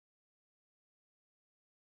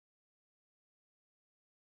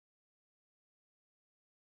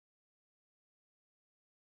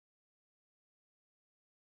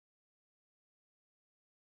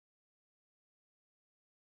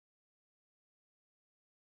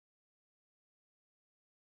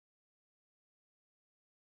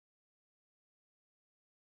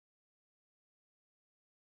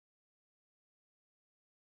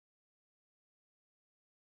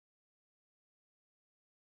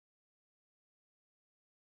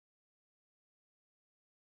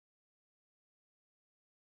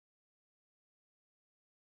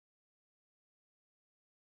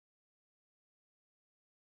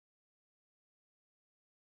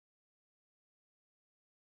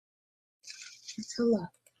Hello.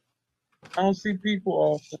 I don't see people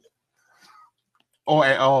often.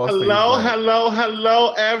 Hello,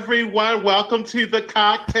 everyone. Welcome to the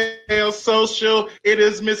Cocktail Social. It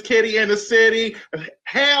is Miss Kitty in the city,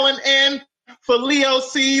 hailing in for Leo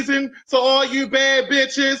season. So all you bad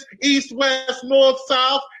bitches, east, west, north,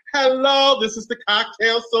 south, hello. This is the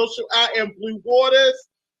Cocktail Social. I am Blue Waters,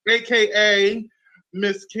 a.k.a.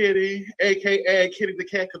 Miss Kitty, a.k.a. Kitty the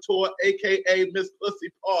Cat Couture, a.k.a. Miss Pussy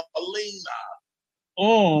Paulina.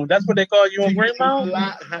 Oh, that's what they call you on Greenmount?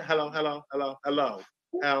 Hello.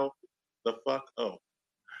 Hell the fuck up.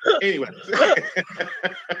 Anyway.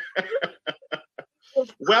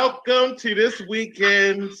 Welcome to this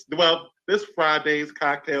Friday's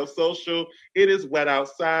Cocktail Social. It is wet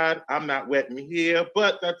outside. I'm not wet in here,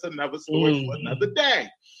 but that's another story for another day.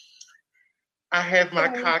 I have my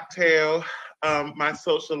cocktail, my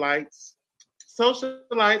socialites.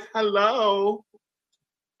 Socialites, hello.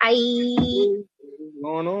 Hi. What's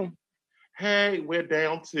going on? Hey, we're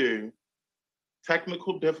down to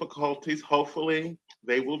technical difficulties. Hopefully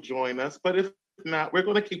they will join us. But if not, we're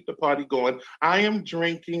going to keep the party going. I am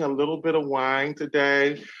drinking a little bit of wine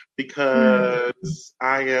today because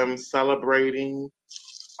I am celebrating.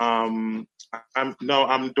 I'm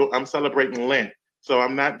celebrating Lent, so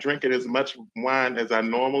I'm not drinking as much wine as I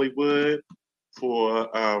normally would.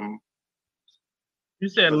 For you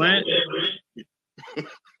said Lent?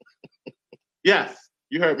 Yes,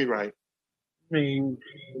 you heard me right. I mean,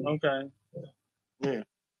 okay. Yeah,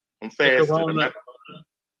 I'm fasting.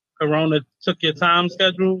 Corona took your time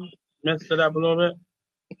schedule, messed it up a little bit.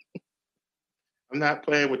 I'm not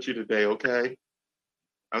playing with you today, okay?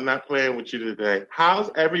 I'm not playing with you today.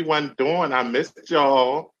 How's everyone doing? I missed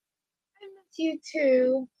y'all. I miss you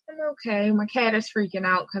too. I'm okay. My cat is freaking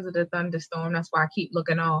out because of the thunderstorm. That's why I keep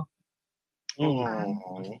looking off.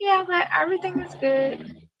 Yeah, but everything is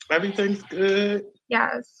good. Everything's good?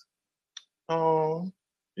 Yes. Oh,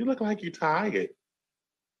 you look like you're tired.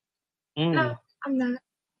 No, I'm not.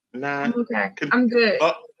 Nah. I'm okay. I'm good.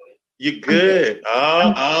 Oh, you're good.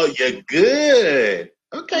 Oh, you're good.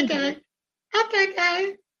 Okay, guy.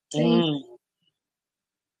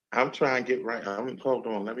 I'm trying to get right. Hold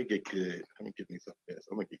on. Let me get good. Let me get me some of this.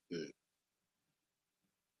 I'm going to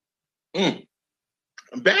get good.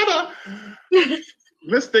 Better.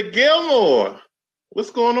 Mr. Gilmore. What's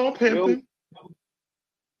going on, pimpin'?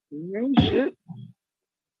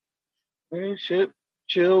 Ain't shit.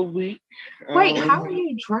 Chill week. Wait, how are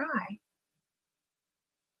you dry?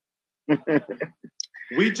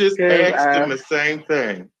 We just asked him the same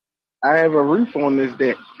thing. I have a roof on this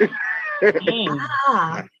deck.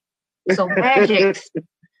 So magic.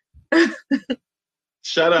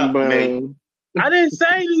 Shut up, Nate. I didn't say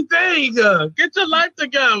anything. Get your life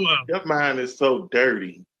together. Your mind is so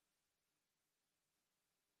dirty.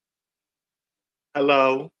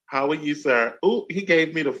 Hello, how are you, sir? Oh, he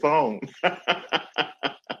gave me the phone.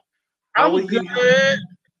 I'm good.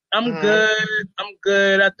 I'm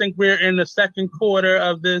good. I think we're in the second quarter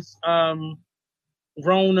of this Rona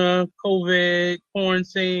COVID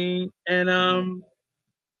quarantine, and I'm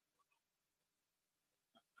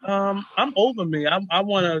over me. I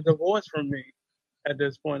want a divorce from me at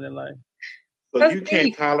this point in life. So you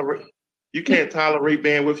can't tolerate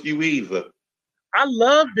being with you either. I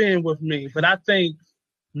love being with me, but I think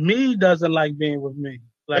me doesn't like being with me.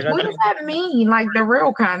 Like, what does that mean? Like the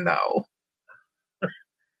real kind, though.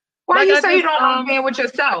 Why you say you don't like being with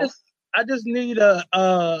yourself? I just need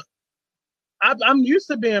I'm used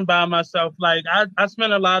to being by myself. Like I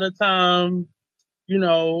spend a lot of time,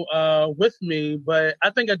 with me. But I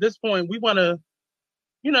think at this point we want to,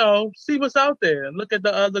 see what's out there. Look at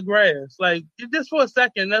the other grass. Like just for a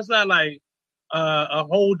second. That's not like a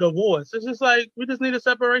whole divorce. It's just like we just need a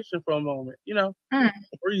separation for a moment. A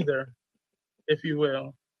breather, if you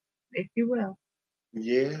will. If you will.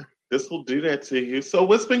 Yeah. This will do that to you. So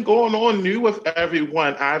what's been going on new with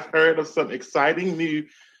everyone? I've heard of some exciting new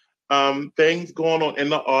things going on in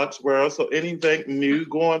the arts world. So anything new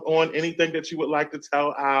going on, anything that you would like to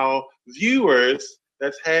tell our viewers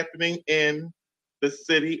that's happening in the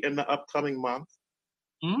city in the upcoming month?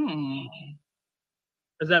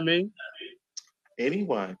 Does that mean?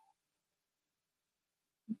 Anyone.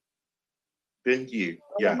 Then you.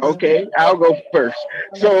 Yeah. Okay, I'll go first.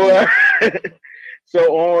 So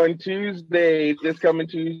So on Tuesday, this coming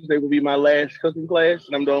Tuesday, will be my last cooking class,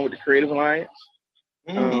 and I'm doing with the Creative Alliance.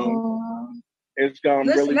 It's gone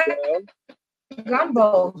really well.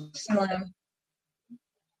 Gumbo, Slim.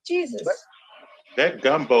 Jesus. That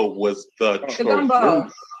gumbo was the gumbo.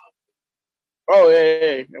 Oh,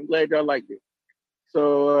 yeah. I'm glad y'all liked it.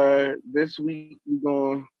 So this week,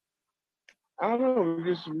 I don't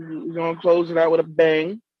know. We're gonna close it out with a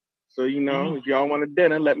bang. So if y'all want a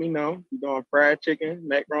dinner, let me know. We're doing fried chicken,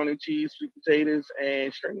 macaroni and cheese, sweet potatoes,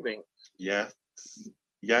 and string beans. Yes.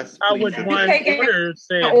 Yes. I please. would one order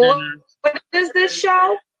said Or- dinner. What is this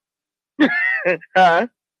show? Huh?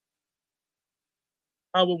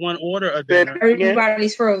 I would one order a dinner.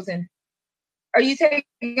 Everybody's frozen. Are you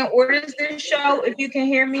taking orders this show? If you can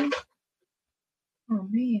hear me. Oh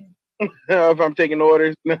man. If I'm taking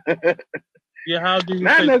orders. Yeah, how do you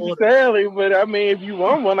Not take orders? necessarily, but I mean, if you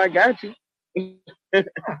want one, I got you. I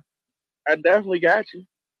definitely got you.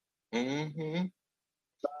 Mm-hmm.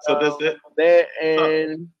 So does it? That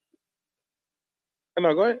and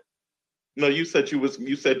no, go ahead. No, you said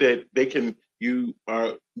that they can. You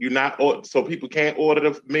not so people can't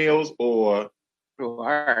order the meals or. Oh, all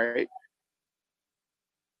right.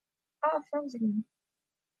 Oh, frozen.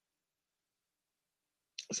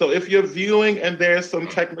 So if you're viewing and there's some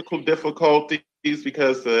technical difficulties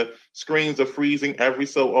because the screens are freezing every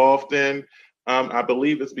so often, I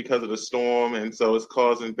believe it's because of the storm, and so it's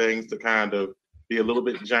causing things to kind of be a little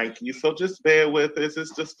bit janky. So just bear with us.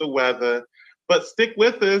 It's just the weather, but stick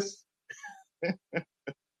with us.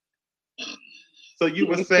 So you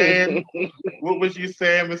were saying, what was you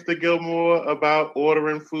saying, Mr. Gilmore, about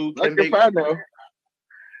ordering food? Can they? I know.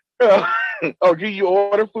 Oh, do you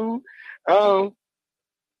order food?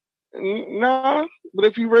 No, but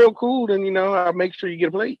if you're real cool, then I'll make sure you get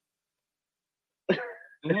a plate.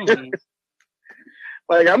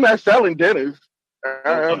 Like, I'm not selling dinners.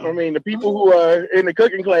 I mean, the people who are in the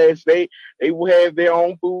cooking class, they will have their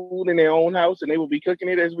own food in their own house, and they will be cooking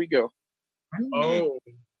it as we go. Oh.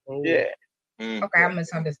 Yeah. Okay, I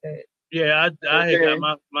misunderstood. Yeah, I had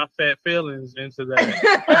got my fat feelings into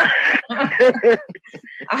that.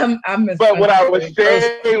 I'm But what I was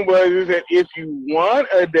saying was that if you want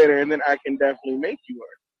a dinner, and then I can definitely make you one.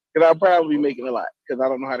 Because I'll probably be making a lot because I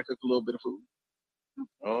don't know how to cook a little bit of food.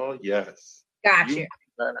 Oh yes. Gotcha.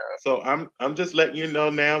 So I'm just letting you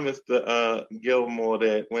know now, Mr. Gilmore,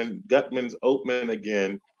 that when Gutman's open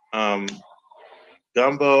again,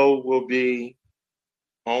 gumbo will be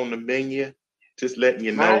on the menu. Just letting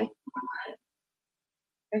you know.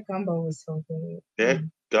 That gumbo was so good. That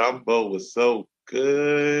gumbo was so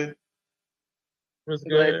good. It was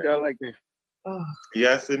good. I like that. Oh.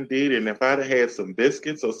 Yes, indeed. And if I'd have had some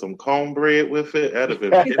biscuits or some cornbread with it, that'd have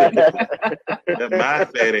been my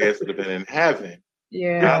fat ass would have been in heaven.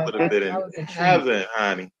 Yeah. I would have been in heaven,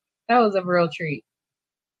 honey. That was a real treat.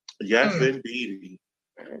 Yes, indeed.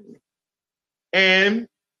 And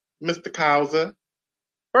Mr. Kauser.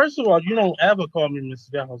 First of all, you don't ever call me Mr.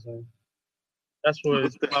 Galzin. That's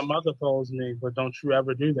what my mother calls me, but don't you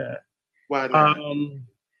ever do that. Why not?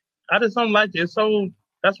 I just don't like it. So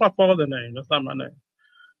that's my father's name. That's not my name.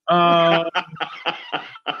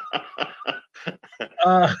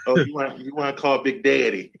 You want to call Big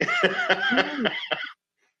Daddy?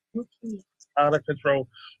 Out of control.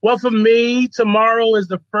 Well, for me, tomorrow is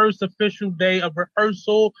the first official day of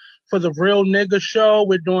rehearsal for the Real Nigga Show.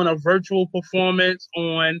 We're doing a virtual performance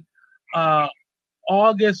on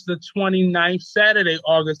August the 29th, Saturday,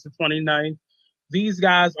 August the 29th. These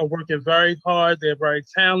guys are working very hard. They're very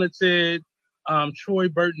talented. Troy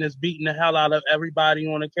Burton is beating the hell out of everybody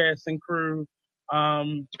on the casting crew.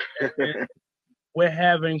 We're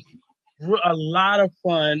having a lot of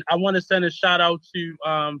fun. I want to send a shout out to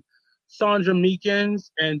Sandra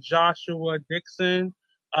Meekins and Joshua Dixon.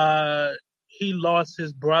 He lost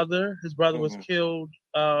his brother. His brother was killed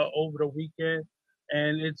over the weekend,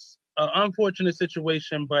 and it's an unfortunate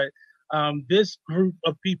situation, but this group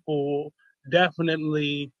of people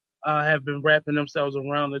definitely have been wrapping themselves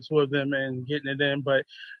around the two of them and getting it in. But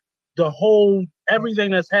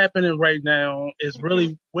everything that's happening right now is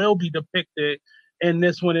really will be depicted in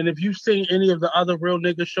this one. And if you've seen any of the other Real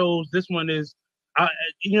Nigga shows, this one is,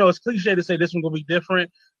 it's cliche to say this one will be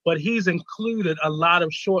different, but he's included a lot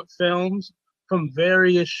of short films from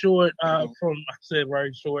various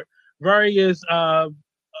various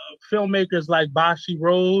filmmakers like Bashi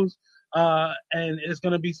Rose, and it's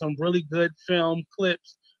going to be some really good film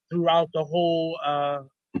clips throughout the whole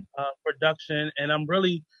production. And I'm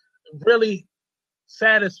really, really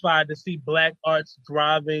satisfied to see Black arts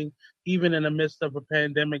thriving, even in the midst of a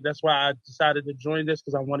pandemic. That's why I decided to join this,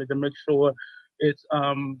 because I wanted to make sure it's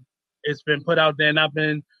been put out there. And I've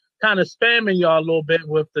been kind of spamming y'all a little bit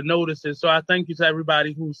with the notices. So I thank you to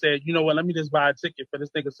everybody who said, you know what, let me just buy a ticket for this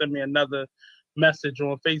nigga, send me another message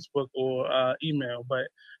on Facebook or email. But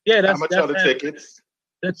yeah, how much are the tickets?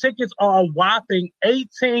 The tickets are a whopping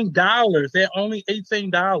 $18. They're only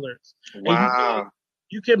 $18. Wow.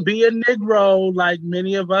 You can be a Negro like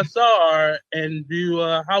many of us are and do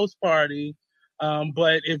a house party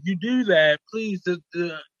But if you do that, please,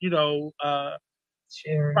 you know,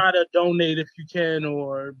 Sure. try to donate if you can,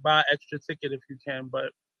 or buy extra ticket if you can.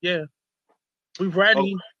 But yeah, we're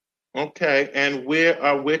ready. Okay, and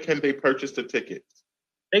where can they purchase the tickets?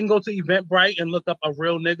 They can go to Eventbrite and look up A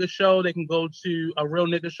Real Nigga Show. They can go to A Real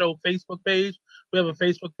Nigga Show Facebook page. We have a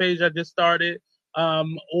Facebook page I just started.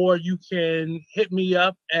 Or you can hit me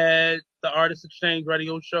up at the Artist Exchange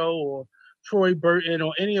Radio Show or Troy Burton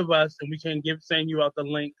or any of us, and we can send you out the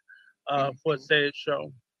link for said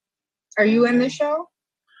show. Are you in this show?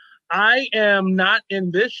 I am not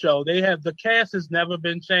in this show. The cast has never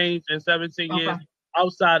been changed in 17 years,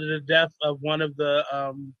 outside of the death of one of the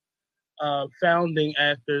founding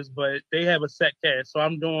actors, but they have a set cast. So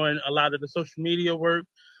I'm doing a lot of the social media work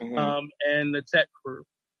and the tech crew.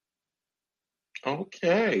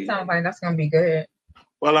 Okay. Sounds like that's going to be good.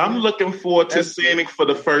 Well, I'm looking forward to seeing it for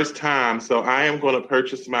the first time, so I am going to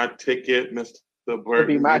purchase my ticket, Mr. Burton. It'll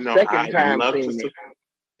be my second time seeing it.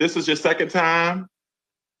 This is your second time?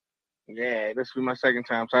 Yeah, this will be my second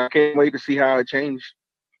time, so I can't wait to see how it changed.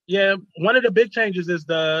 Yeah, one of the big changes is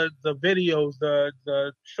the videos,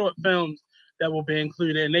 the short films that will be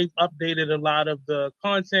included, and they've updated a lot of the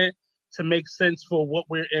content to make sense for what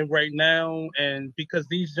we're in right now, and because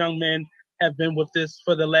these young men have been with this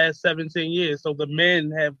for the last 17 years, so the men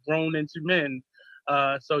have grown into men.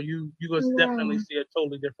 So you're going to definitely see a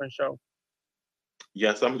totally different show.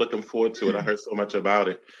 Yes, I'm looking forward to it. I heard so much about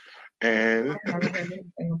it. And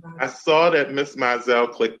I saw that Miss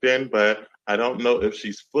Mizell clicked in, but I don't know if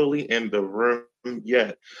she's fully in the room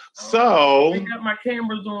yet. So I got my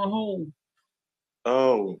cameras on hold.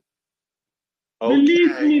 Oh. Okay.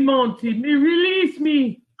 Release me, Monty. Release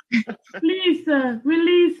me. Please, sir,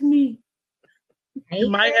 release me. You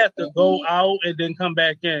might have to go out and then come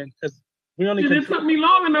back in, because we only. It took me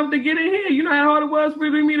long enough to get in here. You know how hard it was for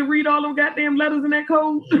me to read all them goddamn letters in that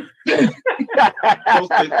code? You're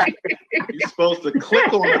supposed to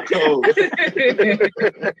click on the code.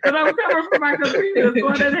 But I was coming from my computer, so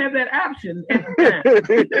I didn't have that option at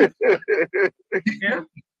the time. Yeah,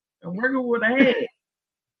 I'm working with a head.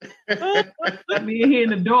 Let me in here in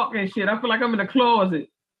the dark and shit. I feel like I'm in a closet.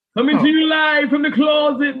 Coming to you live from the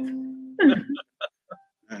closet.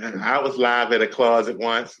 I was live at a closet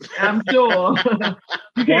once. I'm sure.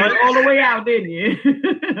 You came all the way out, didn't you?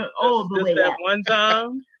 All the way out. One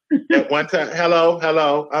time? At one time.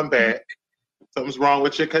 Hello. I'm back. Something's wrong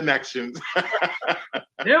with your connections.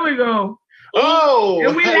 There we go. Oh.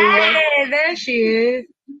 There she is.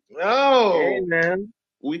 Oh. Hey, man.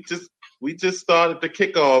 We just started the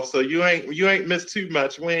kickoff, so you ain't missed too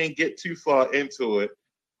much. We ain't get too far into it.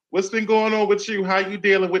 What's been going on with you? How you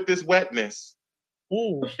dealing with this wetness?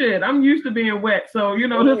 Oh shit, I'm used to being wet, so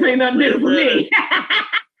this ain't nothing new for me.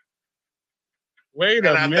 Wait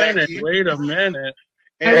a minute.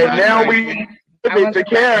 And now we pivot to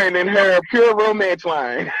Karen and her pure romance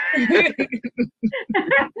line.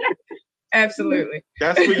 Absolutely.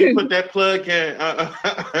 That's where you put that plug in.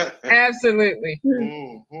 Absolutely.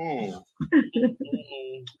 Mm-hmm.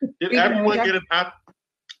 Did everyone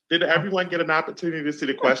get an opportunity to see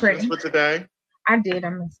the questions for today? I did.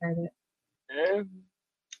 I'm excited.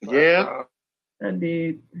 Yeah. I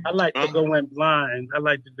did. I like to go in blind. I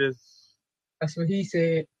like to just. That's what he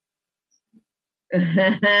said. Hold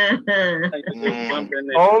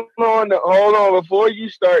on. Before you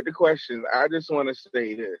start the questions, I just want to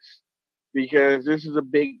say this, because this is a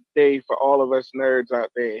big day for all of us nerds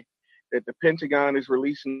out there, that the Pentagon is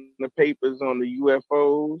releasing the papers on the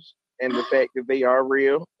UFOs and the fact that they are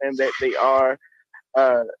real and that they are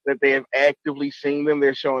that they have actively seen them.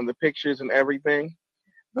 They're showing the pictures and everything.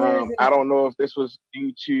 I don't know if this was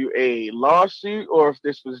due to a lawsuit or if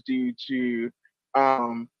this was due to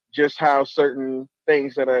just how certain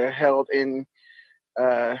things that are held in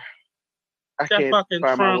I can't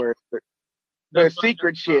find my word, the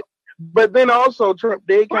secret shit. But then also Trump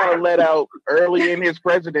did kind of let out early in his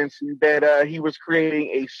presidency that he was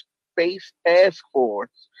creating a space task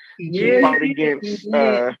force to fight against.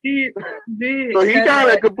 So he kind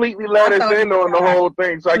of completely let us in on the whole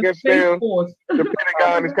thing. So I guess now the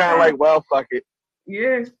Pentagon is kind of like, well, fuck it.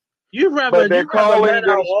 Yes. But they're calling them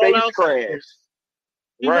spacecrafts.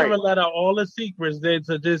 He never let out all the secrets then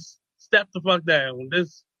to just step the fuck down.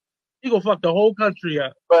 He gonna fuck the whole country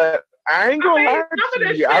up. But I ain't gonna lie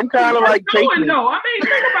to you. I'm kind of like taking. No, I mean,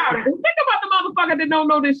 think about it. Think about the motherfucker that don't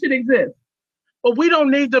know this shit exists. But we don't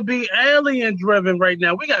need to be alien driven right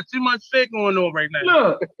now. We got too much shit going on right now.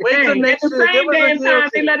 Look, at the same damn time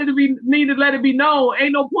they need to let it be known.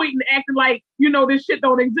 Ain't no point in acting like this shit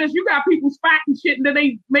don't exist. You got people spotting shit and then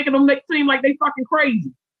they making them seem like they fucking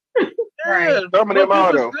crazy. Right. Some of them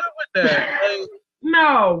are though.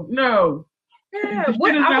 No. Yeah, The what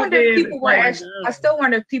shit is I out wonder there if people were like- actually. I still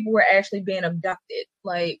wonder if people were actually being abducted.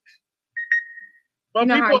 Like, But You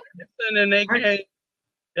know people how- listen and they can't.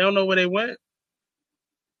 They don't know where they went.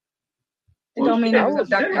 it don't mean it I was was-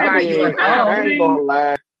 abducted I by mean, UFO. I ain't gonna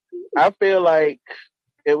lie. I feel like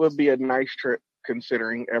it would be a nice trip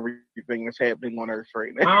considering everything that's happening on Earth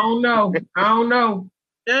right now. I don't know.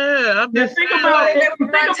 Yeah, I'm Now just think saying, about they it. never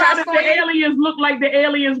Think run about tests if on the it. aliens look like the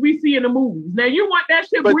aliens we see in the movies. Now you want that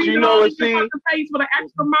shit But breathing you know all what, in your see- fucking face with an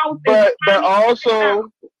extra mouth.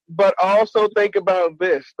 But also think about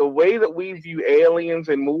this: the way that we view aliens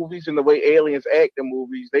in movies and the way aliens act in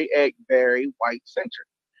movies, they act very white centric.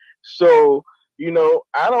 So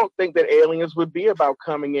I don't think that aliens would be about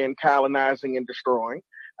coming in, colonizing, and destroying.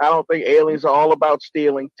 I don't think aliens are all about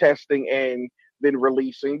stealing, testing, and then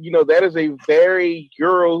releasing. That is a very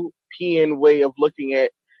European way of looking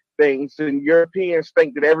at things, and Europeans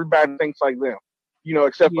think that everybody thinks like them,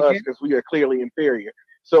 except for us because we are clearly inferior.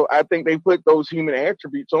 So I think they put those human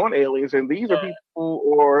attributes on aliens, and these are people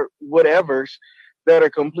or whatevers that are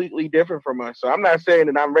completely different from us. So I'm not saying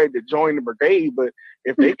that I'm ready to join the brigade, but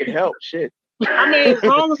if they can help, shit. I mean, as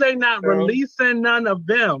long as they're not So- releasing none of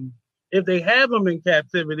them, if they have them in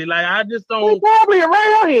captivity, like I just We don't. probably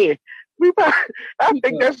around here. I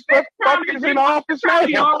think that's what Probably fuckers in office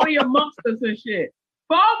probably now. already amongst us and shit.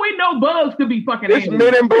 For all we know, bugs could be fucking It's aliens.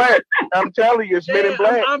 Men in Black. I'm telling you, it's Men in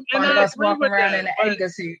Black. And One of I us agree walking with around that, in an but anchor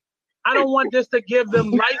suit. I don't want this to give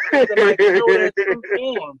them license to like show their true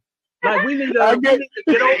form. Like we need I to get-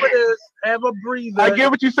 get over this, have a breather. I get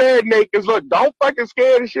what you said, Nate, because look, don't fucking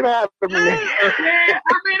scare the shit out of me. Yeah,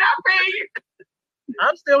 I mean, I feel you.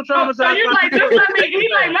 I'm still traumatized. So you like, just let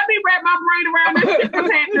me wrap my brain around this shit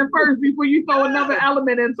that's happening first before you throw another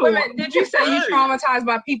element into Wait a it. minute, did you say you traumatized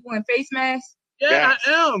by people in face masks? Yeah, Yes.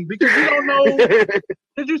 I am because you don't know.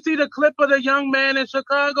 Did you see the clip of the young man in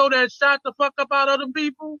Chicago that shot the fuck up out of them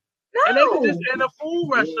people? No. And they were just in a food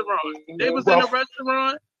restaurant. They was in a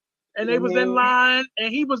restaurant and they was in line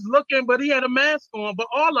and he was looking, but he had a mask on, but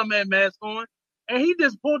all of them had masks on. And he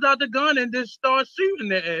just pulled out the gun and just started shooting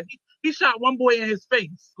their ass. He shot one boy in his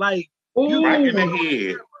face. Like, Ooh. Right in the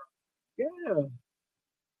head. yeah.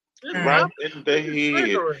 It's Right not- in the head.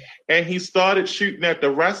 triggering. And he started shooting at the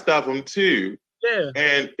rest of them too. Yeah.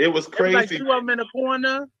 And it was There was like crazy. two of them in the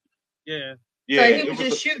corner. Yeah. Yeah, So he it was was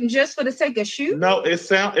just shooting just for the sake of shooting? No,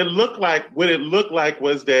 it looked like what it looked like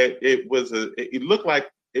was that it looked like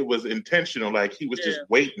it was intentional, like he was just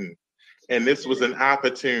waiting. And this was an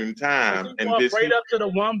opportune time. He And walked this right up to the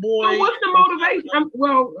one boy. So what's the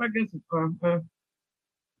motivation? I guess it's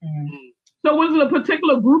So was it a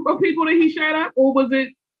particular group of people that he shot at, or was it?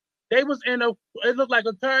 They was in it looked like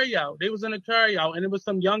a carryout. They was in a carryout, and it was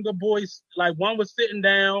some younger boys. Like one was sitting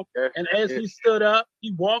down, and as he stood up,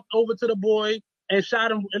 he walked over to the boy and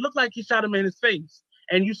shot him. It looked like he shot him in his face,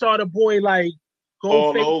 and you saw the boy like go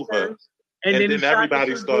Fall face over. first, and then he shot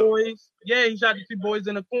everybody the two started. boys. Yeah, he shot the two boys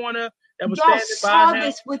in the corner that was Y'all standing saw by him.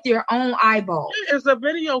 this with your own eyeballs. Yeah, it's a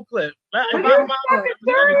video clip. Like, if Are I you follow fucking it,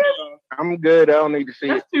 serious? I'm good. I don't need to see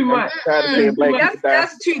That's it. too much. I'm tired of seeing black people die.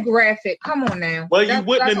 That's too graphic. Come on now. Well, you That's-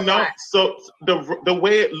 wouldn't that's have a known. lot. So the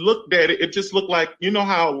way it looked at it, it just looked like, you know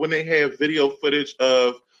how when they have video footage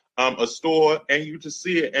of a store and you just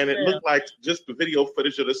see it and it looked like just the video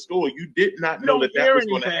footage of the store. You did not You know don't that hear was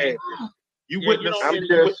going to anything. happen. You Yeah, wouldn't you have don't seen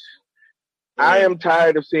hear it. I am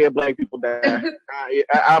tired of seeing black people die.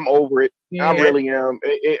 I'm over it. I Yeah. really am.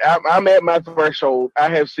 I'm at my threshold. I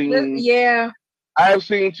have seen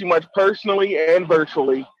too much personally and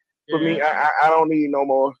virtually. For me, I don't need no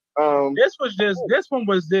more. This one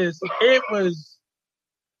was this. It was,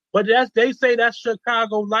 but they say that's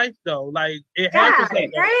Chicago life though. Like it happens. God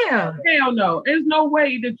Like that. damn. Hell no. There's no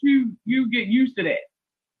way that you get used to that.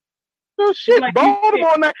 No shit, Like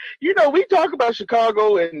Baltimore. We talk about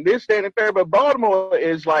Chicago and this, that, and the third, but Baltimore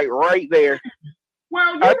is like right there.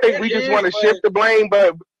 Well, I think we just want to shift the blame,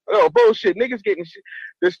 but bullshit. Niggas getting shit.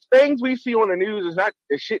 The things we see on the news is not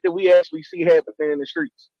the shit that we actually see happening in the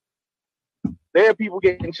streets. There are people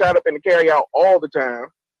getting shot up in the carryout all the time.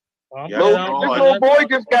 Yeah, This little boy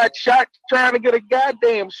just got shot trying to get a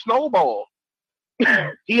goddamn snowball.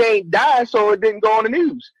 He ain't died, so it didn't go on the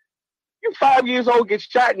news. You 5 years old, get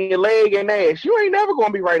shot in your leg and ass. You ain't never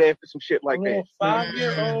gonna be right after some shit like that.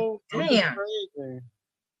 5-year-old. Damn.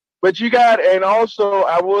 But you got, and also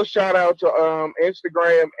I will shout out to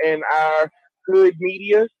Instagram and our hood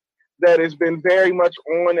media that has been very much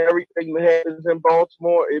on everything that happens in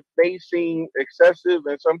Baltimore. It may seem excessive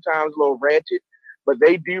and sometimes a little ratchet, but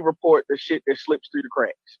they do report the shit that slips through the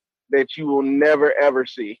cracks that you will never ever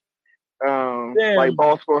see. Like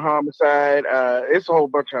Baltimore homicide. It's a whole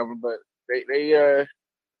bunch of them, but they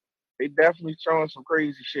They definitely showing some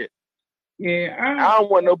crazy shit. Yeah, I don't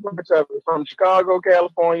want no parts of it. From Chicago,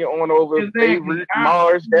 California, on over Beirut,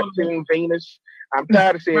 Mars, Neptune, Venus. I'm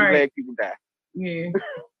tired of seeing black people die. Yeah,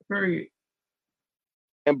 period.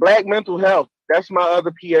 And black mental health. That's my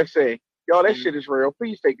other PSA. Y'all, that shit is real.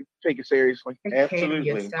 Please take it seriously. Absolutely.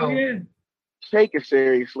 Yeah. Take it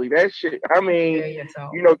seriously. That shit. I mean,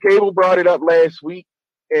 Cable brought it up last week,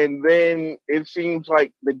 and then it seems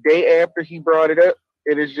like the day after he brought it up,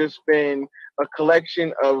 it has just been a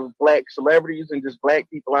collection of black celebrities and just black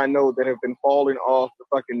people I know that have been falling off the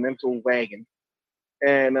fucking mental wagon.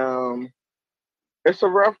 And it's a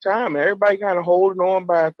rough time. Everybody kind of holding on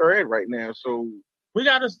by a thread right now. So we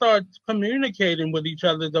got to start communicating with each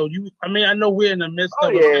other, though. I know we're in the midst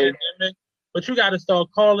of a pandemic, but you got to start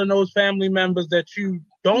calling those family members that you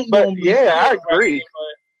don't normally see. I agree.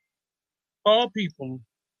 Call people.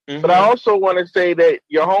 But I also want to say that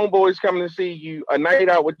your homeboys coming to see you, a night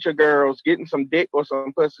out with your girls, getting some dick or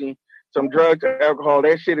some pussy, some drugs or alcohol,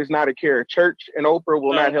 that shit is not a cure. Church and Oprah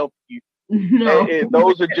will not help you. No.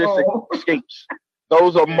 Those are just escapes.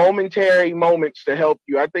 Those are momentary moments to help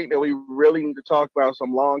you. I think that we really need to talk about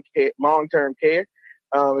some long-term care.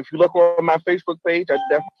 If you look on my Facebook page, I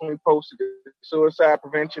definitely posted the Suicide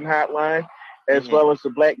Prevention Hotline, as well as the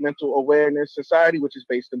Black Mental Awareness Society, which is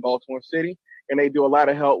based in Baltimore City. And they do a lot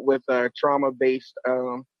of help with trauma-based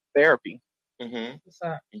therapy,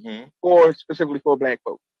 specifically for black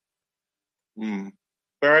folks.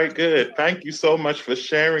 Very good. Thank you so much for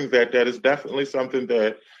sharing that. That is definitely something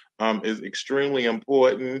that is extremely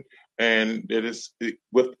important, and it is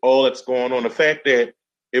with all that's going on. The fact that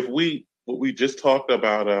what we just talked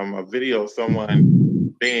about, a video of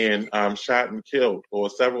someone being shot and killed, or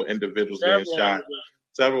several individuals being shot.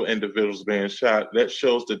 Several individuals being shot. That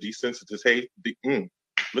shows the desensitization.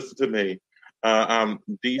 Listen to me.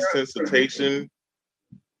 Desensitization.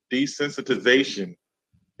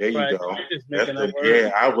 There you go.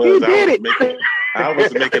 I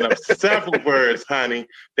was making up several words, honey.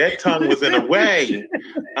 That tongue was in a way.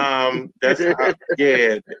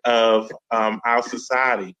 Of our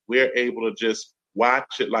society. We're able to just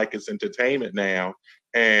watch it like it's entertainment now,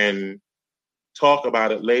 and talk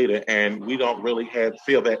about it later, and we don't really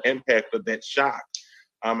feel that impact of that shock.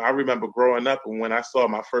 I remember growing up, and when I saw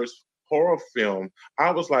my first horror film,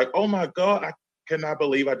 I was like, "Oh my God, I cannot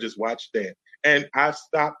believe I just watched that." And I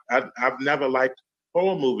stopped. I've never liked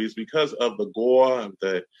horror movies because of the gore, of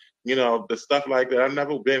the stuff like that. I've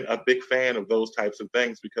never been a big fan of those types of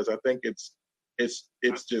things because I think it's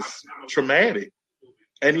just traumatic.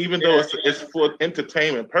 And even though it's for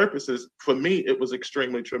entertainment purposes, for me, it was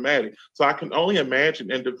extremely traumatic. So I can only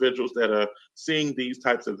imagine individuals that are seeing these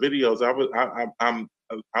types of videos.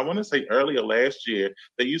 I want to say earlier last year,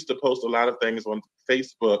 they used to post a lot of things on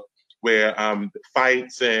Facebook where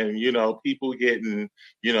fights and, people getting,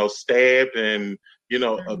 stabbed and,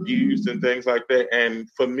 abused and things like that. And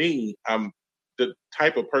for me, the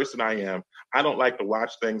type of person I am, I don't like to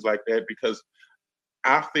watch things like that because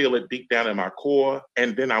I feel it deep down in my core,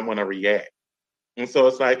 and then I want to react. And so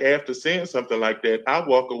it's like after seeing something like that, I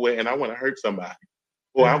walk away and I want to hurt somebody,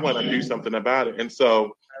 or I want to do something about it. And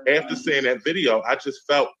so after seeing that video, I just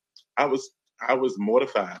felt I was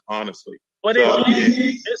mortified, honestly. But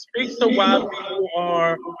it speaks to why people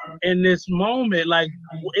are in this moment,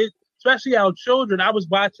 especially our children. I was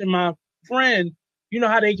watching my friend. You know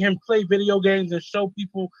how they can play video games and show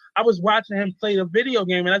people. I was watching him play the video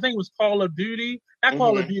game, and I think it was Call of Duty. Not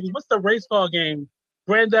Call of Duty. What's the race car game?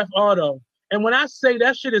 Grand Theft Auto. And when I say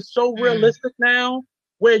that shit is so realistic now,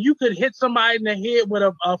 where you could hit somebody in the head with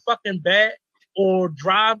a fucking bat or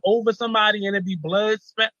drive over somebody and it be blood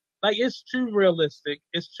spat. Like, it's too realistic.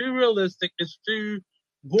 It's too realistic. It's too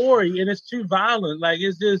gory, and it's too violent. Like,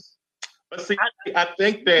 it's just. But see, I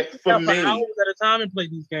think that for me, hours at a time and play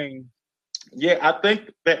these games. Yeah, I think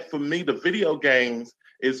that for me, the video games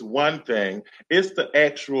is one thing. It's the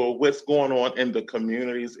actual what's going on in the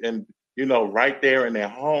communities and, right there in their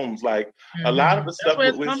homes. Like a lot of the stuff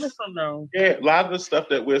that we're coming from, though. Yeah, a lot of the stuff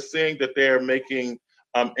that we're seeing that they're making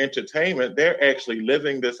entertainment, they're actually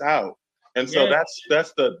living this out. And so that's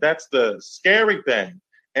the scary thing.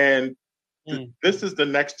 And this is the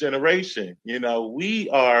next generation. We're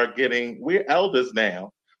elders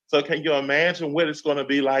now. So can you imagine what it's going to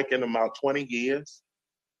be like in about 20 years?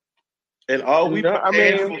 And all we there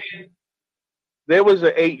was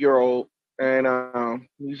an 8-year-old, and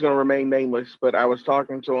he's going to remain nameless, but I was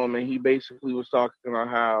talking to him, and he basically was talking about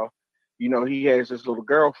how, he has this little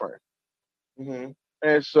girlfriend. Mm-hmm.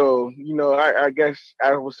 And so, I guess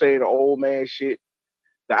I would say the old man shit,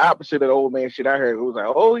 the opposite of the old man shit I heard. It was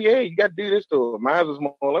like, oh, yeah, you got to do this to her. Mine was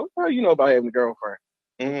more like, what the hell you know about having a girlfriend?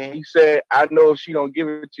 Mhm. He said, "I know if she don't give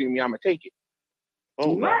it to me, I'm gonna take it."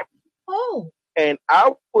 Oh, What? Oh, And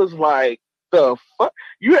I was like, "The fuck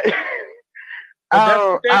you." But that's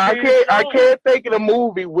what they're I being I shown. can't think of a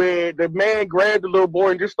movie where the man grabbed the little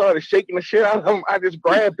boy and just started shaking the shit out of him. I just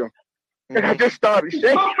grabbed him and I Mhm. just started shaking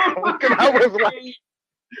him. And I was like,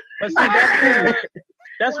 But see,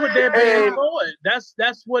 that's what they're being And- taught.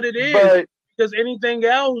 That's what it is. but Because anything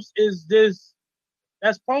else is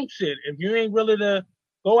that's punk shit. If you ain't willing to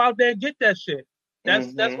go out there and get that shit, that's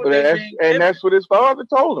Mhm. what they're being given. that's what his father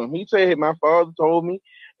told him. He said, "My father told me,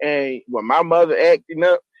 and when my mother acting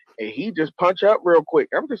up, and he just punch up real quick."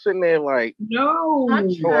 I'm just sitting there like, No.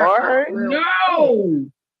 punch "Oh, her all up right." real No.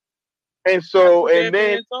 And so, They're and then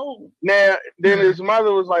being told. now, then his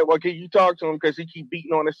mother was like, "Well, can you talk to him because he keep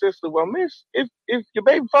beating on his sister?" Well, miss, if your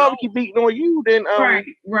baby father No. keep beating on you, then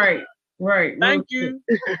Right. Thank you.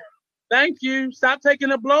 Thank you. Stop taking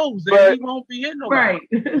the blows, But- and he won't be hitting nobody.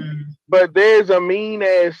 Right. But there's a mean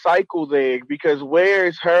ass cycle there because where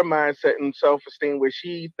is her mindset and self esteem where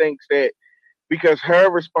she thinks that because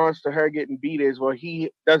her response to her getting beat is, well,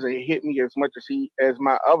 he doesn't hit me as much as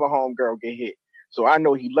my other homegirl get hit. So I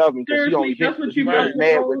know he loved me because he only Seriously, hit that's what me you Right. got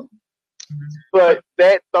mad with to me. But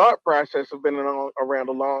that thought process has been around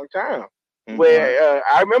a long time. Mhm. Where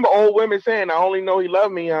I remember old women saying, "I only know he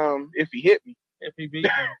loved me if he hit me." If he beat me.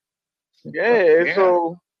 Yeah, Yeah.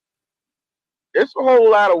 so it's a whole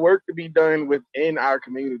lot of work to be done within our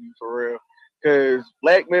community for real. Because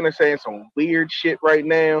black men are saying some weird shit right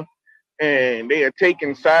now, and they are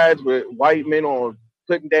taking sides with white men on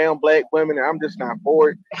putting down black women, and I'm just not for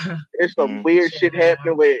it. It's some Mhm. weird shit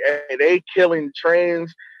happening where they killing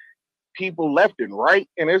trans people left and right,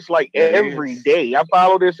 and it's like It every is. day. I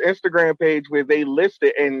follow this Instagram page where they list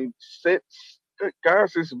it, and since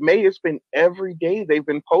May, it's been every day they've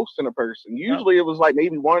been posting a person. Usually it was like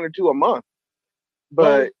maybe 1 or 2 a month,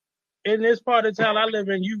 Well, but in this part of town I live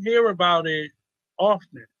in, you hear about it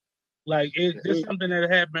often. Like it's something that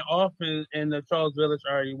happened often in the Charles Village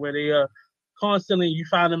area where they are constantly, you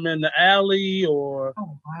find them in the alley or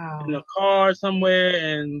Oh wow. in a car somewhere,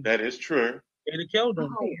 and That is true. they'd killed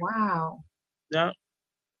them. Oh wow. Yeah.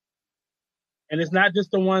 And it's not just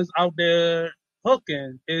the ones out there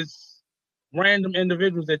hooking, it's random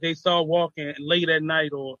individuals that they saw walking late at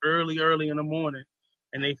night or early in the morning,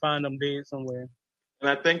 and they find them dead somewhere. And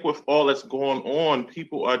I think with all that's going on,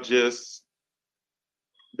 people are just,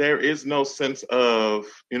 there is no sense of,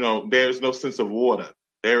 there's no sense of order.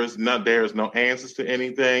 There is no answers to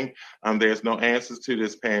anything. There's no answers to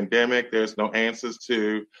this pandemic. There's no answers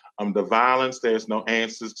to the violence. There's no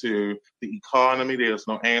answers to the economy. There's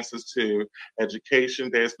no answers to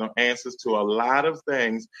education. There's no answers to a lot of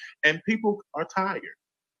things. And people are tired.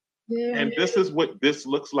 Yeah. And this is what this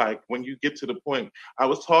looks like when you get to the point. I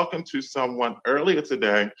was talking to someone earlier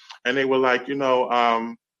today, and they were like,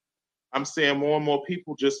 I'm seeing more and more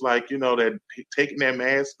people just like, they're taking their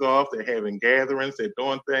mask off, they're having gatherings, they're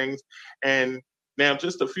doing things. And now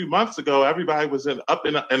just a few months ago, everybody was in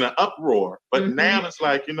an uproar. But Mhm. now it's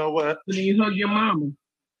like, you know what? So then you hug your mama.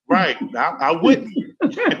 Right. I wouldn't.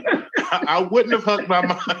 I wouldn't have hugged my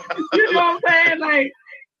mom. You know what I'm saying? Like,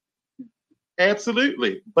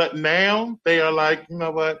 Absolutely. But now they are like, you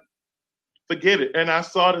know what? Forget it. And I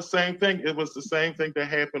saw the same thing. It was the same thing that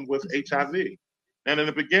happened with HIV. And in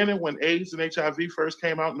the beginning, when AIDS and HIV first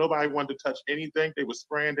came out, nobody wanted to touch anything. They were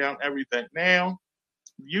spraying down everything. Now,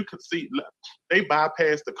 you could see they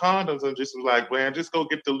bypassed the condoms and just was like, man, just go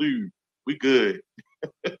get the lube. We good.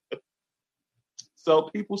 So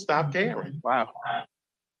people stop caring. wow.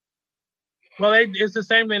 Well, it's the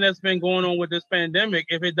same thing that's been going on with this pandemic.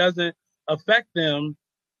 If it doesn't affect them,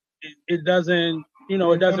 it doesn't,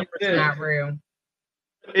 it doesn't It's not real.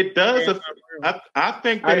 It does. I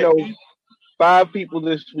think that I know 5 people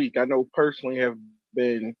this week I know personally have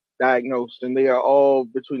been diagnosed, and they are all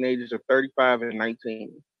between the ages of 35 and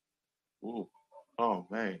 19. Ooh. Oh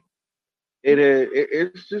man.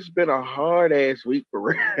 It's just been a hard ass week for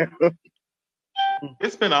real.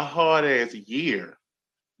 It's been a hard ass year.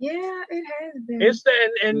 Yeah, it has been. It's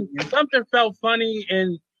and something felt funny,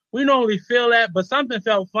 and we normally feel that, but something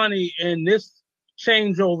felt funny in this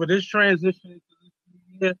changeover, this transition,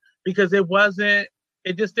 because it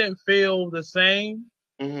just didn't feel the same.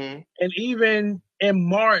 Mm-hmm. And even in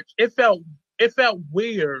March, it felt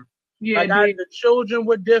weird. yeah, The children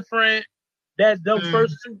were different. That those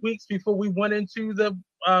first 2 weeks before we went into the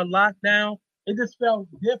lockdown, it just felt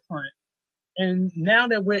different. And now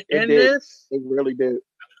that we're in this, It really did.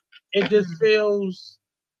 it just feels.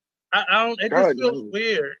 I don't. It just feels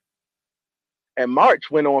weird. And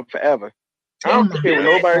March went on forever. I don't care what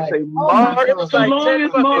nobody say. March, It was like The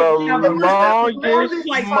longest 10 month fucking ever. longest It's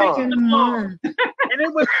like month. 6 months. And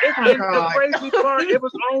it was Oh, the God. crazy part. It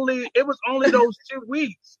was only those 2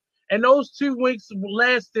 weeks, and those 2 weeks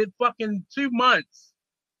lasted fucking 2 months.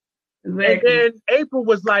 Exactly. And then April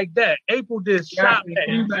was like that. April did shop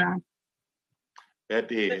Got pass. That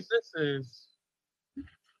did. This is.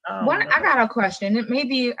 Oh, One, no. I got a question. It may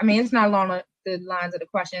be, I mean, it's not along the lines of the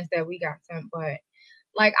questions that we got sent, but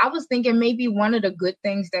like I was thinking maybe one of the good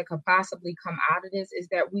things that could possibly come out of this is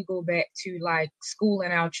that we go back to like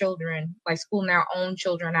schooling our children, like schooling our own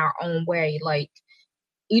children our own way. Like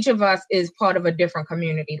each of us is part of a different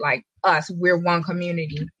community. Like us, we're one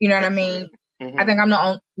community. You know what I mean? Mhm. I think I'm the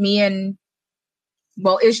only, me and,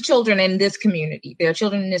 well, it's children in this community. There are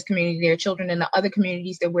children in this community. There are children in the other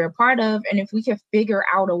communities that we're a part of. And if we can figure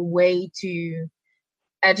out a way to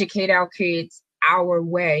educate our kids our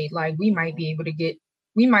way, like we might be able to get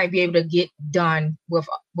done with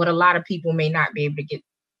what a lot of people may not be able to get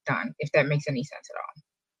done, if that makes any sense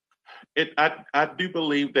at all. I do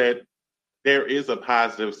believe that there is a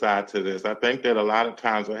positive side to this. I think that a lot of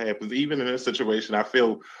times what happens, even in this situation, I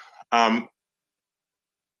feel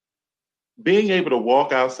being able to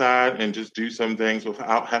walk outside and just do some things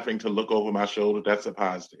without having to look over my shoulder, that's a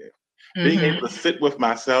positive. Mm-hmm. Being able to sit with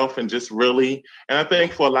myself and just really, and I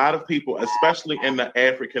think for a lot of people, especially in the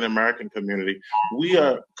African American community, we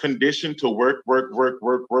are conditioned to work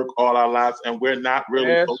all our lives, and we're not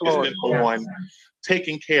really focusing on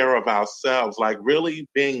taking care of ourselves, like really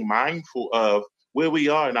being mindful of where we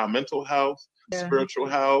are in our mental health, spiritual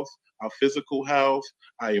health, our physical health,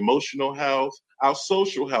 our emotional health, our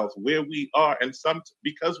social health, where we are. And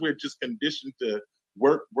because we're just conditioned to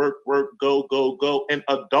work, go, and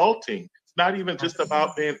adulting. It's not even just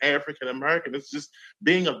about being African American. It's just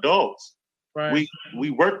being adults. Right. We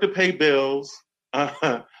work to pay bills,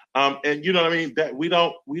 and you know what I mean. That we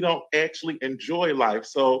don't actually enjoy life.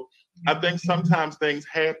 So I think sometimes things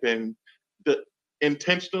happen that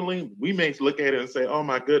intentionally we may look at it and say, "Oh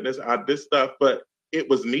my goodness, this stuff," but it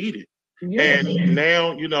was needed. Yeah. And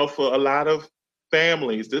now, you know, for a lot of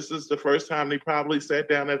families, this is the first time they probably sat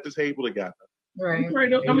down at the table together. Right.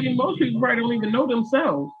 I mean, most people probably don't even know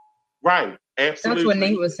themselves. Right. Absolutely. That's what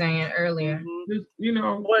Nate was saying earlier. Just, you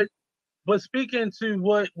know. But speaking to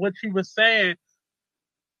what she was saying,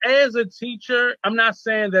 as a teacher, I'm not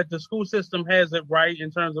saying that the school system has it right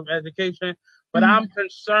in terms of education, but I'm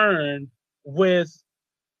concerned with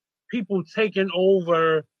people taking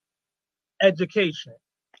over education.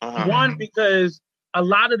 One, because a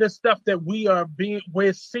lot of the stuff that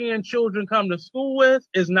we're seeing children come to school with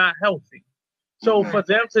is not healthy. So for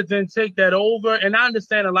them to then take that over, and I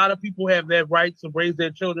understand a lot of people have their right to raise their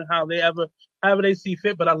children however they see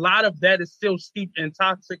fit, but a lot of that is still steeped in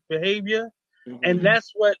toxic behavior. And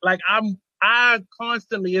that's what, like, I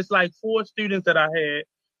constantly, it's like 4 students that I had.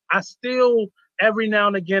 I still, every now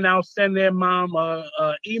and again, I'll send their mom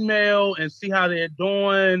a email and see how they're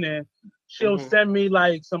doing. And she'll send me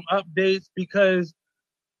like some updates, because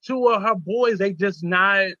 2 of her boys, they're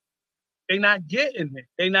not getting it.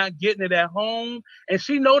 They're not getting it at home. And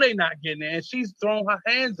she know they're not getting it. And she's thrown her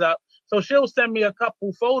hands up. So she'll send me a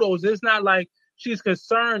couple photos. It's not like she's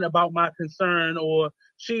concerned about my concern,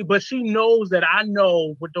 but she knows that I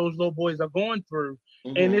know what those little boys are going through.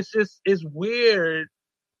 And it's weird.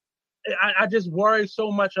 I just worry so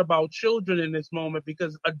much about children in this moment,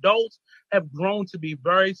 because adults have grown to be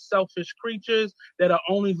very selfish creatures that are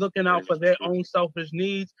only looking out for their own selfish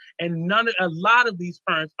needs. And a lot of these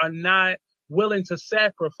parents are not willing to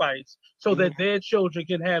sacrifice so that their children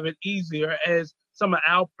can have it easier, as some of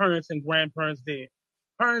our parents and grandparents did.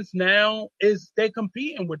 Parents now they're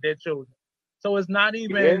competing with their children. So it's not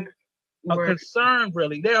even a concern,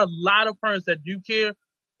 really. There are a lot of parents that do care,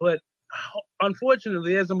 but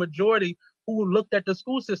unfortunately, there's a majority who looked at the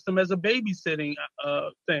school system as a babysitting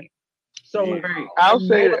thing. So I'll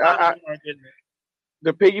say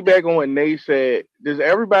the piggyback on what Nate said. Does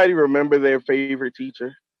everybody remember their favorite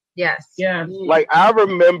teacher? Yes. Yeah. Like, I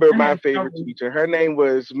remember my favorite teacher. Her name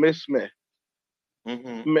was Miss Smith.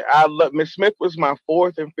 Miss Smith was my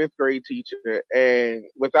 4th and 5th grade teacher, and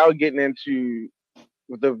without getting into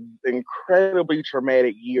the incredibly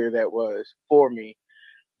traumatic year that was for me,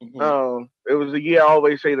 it was a year I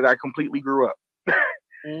always say that I completely grew up.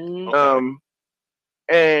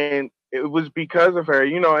 And it was because of her,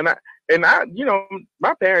 you know, and I, you know,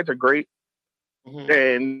 my parents are great.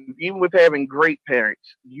 And even with having great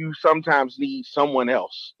parents, you sometimes need someone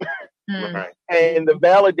else. Right. And the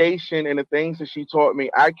validation and the things that she taught me,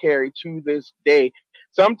 I carry to this day.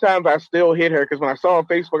 Sometimes I still hit her, because when I saw her on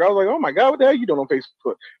Facebook, I was like, oh my God, what the hell are you doing on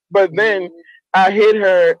Facebook? But then I hit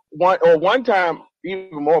her one time,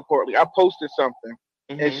 even more importantly, I posted something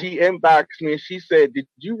and she inboxed me and she said, "Did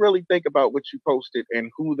you really think about what you posted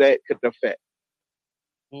and who that could affect?"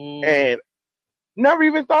 And never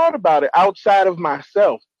even thought about it outside of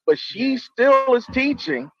myself. But she still is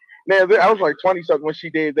teaching. Now, I was like 20 something when she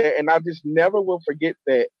did that, and I just never will forget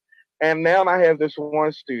that. And now I have this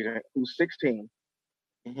one student who's 16,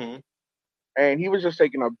 and he was just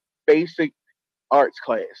taking a basic arts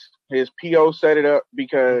class. His PO set it up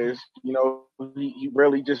because he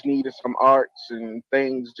really just needed some arts and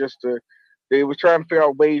things they were trying to figure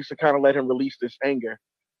out ways to kind of let him release this anger.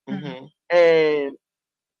 And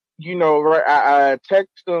right, I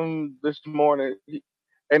text him this morning,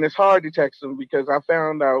 and it's hard to text him because I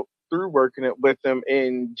found out through working it with him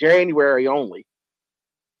in January only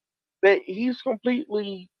that he's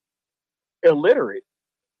completely illiterate.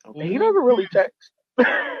 He doesn't really text.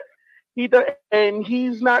 He does, and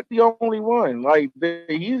he's not the only one. Like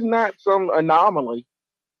he's not some anomaly.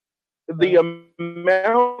 The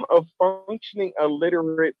amount of functioning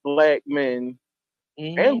illiterate Black men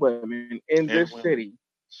and women in this city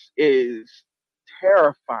is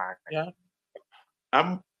terrifying.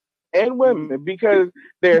 And women, because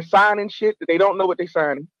they're signing shit that they don't know what they're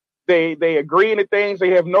signing. They agreeing to things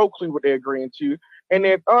they have no clue what they're agreeing to, and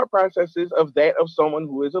their thought processes of someone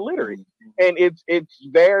who is illiterate. And it's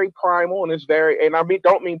very primal, and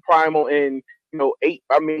don't mean primal in eight.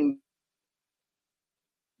 I mean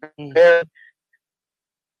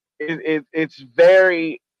it's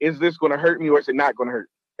very, is this going to hurt me or is it not going to hurt?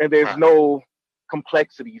 And there's no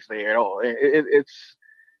complexities there at all.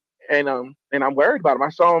 And I'm worried about him. I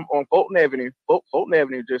saw him on Fulton Avenue. Fulton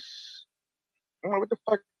Avenue just, I'm like, what the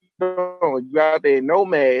fuck you doing? You out there, no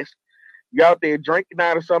mask. You out there drinking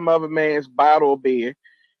out of some other man's bottle of beer,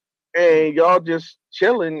 and y'all just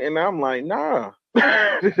chilling. And I'm like, nah.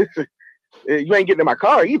 You ain't getting in my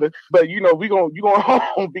car either, but you going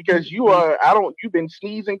home because you've been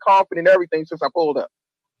sneezing, coughing, and everything since I pulled up.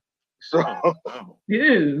 So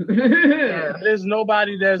there's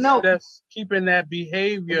nobody that's keeping that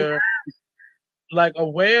behavior like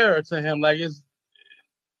aware to him. Like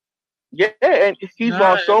and he's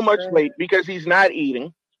lost so much weight because he's not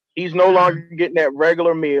eating. He's no longer getting that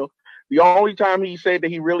regular meal. The only time he said that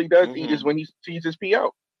he really does eat is when he sees his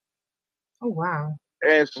PO. Oh wow.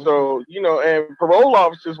 And so, and parole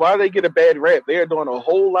officers, why they get a bad rap, they're doing a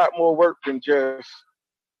whole lot more work than just.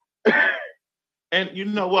 And you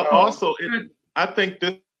know what? Also, I think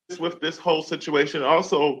with this whole situation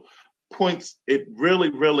also it really,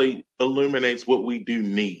 really illuminates what we do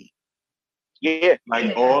need. Yeah.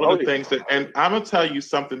 Like all of the things and I'm going to tell you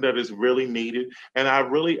something that is really needed. And I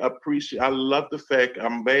really I love the fact I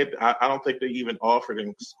don't think they even offer it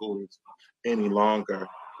in schools any longer.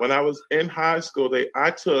 When I was in high school, I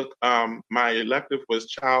took my elective was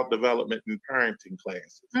child development and parenting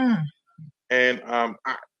classes, and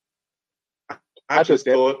I just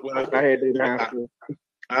thought, well, I had it in high school.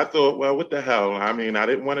 I thought, well, what the hell? I mean, I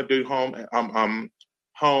didn't want to do home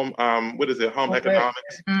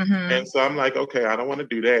economics, and so I'm like, okay, I don't want to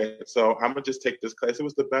do that, so I'm gonna just take this class. It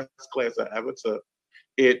was the best class I ever took.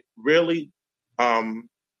 It really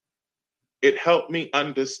it helped me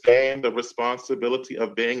understand the responsibility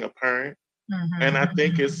of being a parent. And I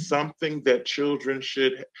think it's something that children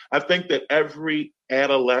should, I think that every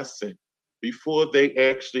adolescent, before they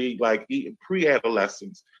actually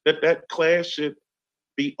pre-adolescence, that class should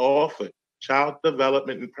be offered, child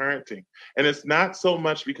development and parenting. And it's not so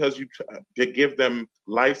much because you give them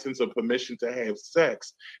license or permission to have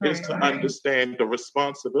sex. It's to understand the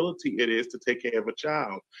responsibility it is to take care of a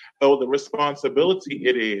child, or the responsibility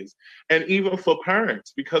it is. And even for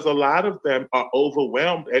parents, because a lot of them are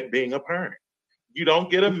overwhelmed at being a parent. You don't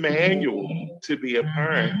get a manual to be a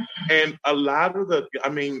parent. And a lot of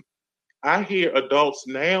I hear adults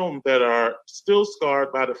now that are still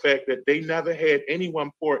scarred by the fact that they never had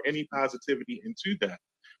anyone pour any positivity into them.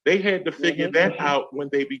 They had to figure that out when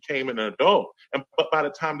they became an adult. But by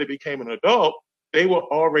the time they became an adult, they were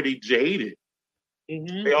already jaded.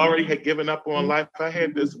 They already had given up on life. I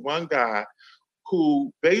had this one guy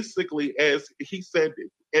who basically, as he said,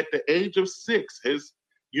 at the age of 6,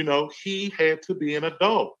 he had to be an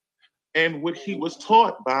adult. And what he was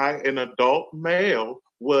taught by an adult male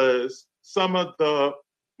was some of the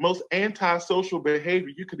most antisocial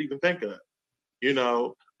behavior you could even think of.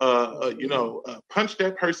 Punch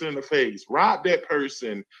that person in the face, rob that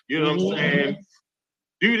person, you know what I'm saying?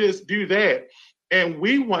 Do this, do that. And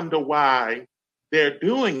we wonder why they're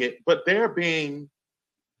doing it, but they're being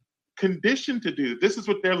conditioned to do. This is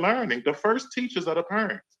what they're learning. The first teachers are the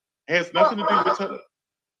parents. It has nothing to do with her.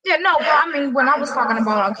 Yeah, no, but I mean, when I was talking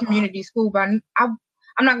about a community school, I'm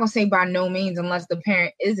not gonna say by no means unless the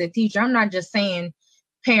parent is a teacher. I'm not just saying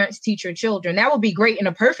parents teach your children. That would be great in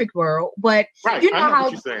a perfect world, but Right. you know I know how.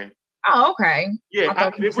 what you're saying. Oh, okay. Yeah, I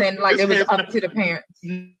thought you were saying like it was up to the parents.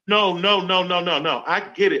 No.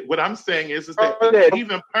 I get it. What I'm saying is that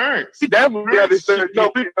even parents. He definitely understood.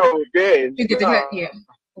 No, again.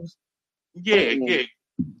 Yeah.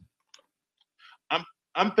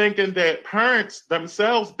 I'm thinking that parents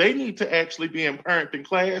themselves, they need to actually be in parenting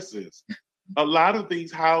classes. A lot of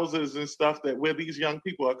these houses and stuff that where these young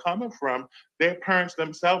people are coming from, their parents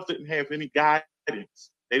themselves didn't have any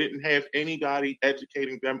guidance. They didn't have anybody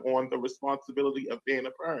educating them on the responsibility of being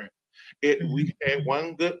a parent. We had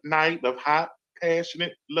one good night of hot,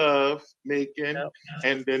 passionate love making,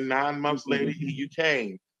 and then 9 months later, here you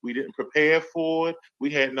came. We didn't prepare for it. We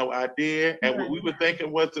had no idea. And what we were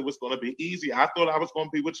thinking was it was going to be easy. I thought I was going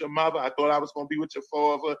to be with your mother. I thought I was going to be with your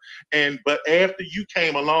father. But after you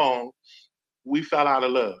came along, we fell out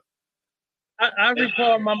of love. I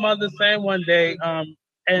recall my mother saying one day,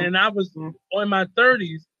 and I was in my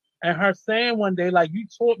 30s, and her saying one day, like, you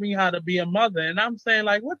taught me how to be a mother. And I'm saying,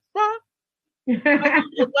 like, what the fuck? Why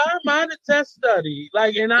am I the test study?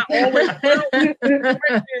 Like, and I always felt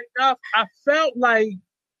enough. I felt like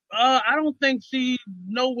I don't think she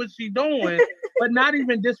know what she doing, but not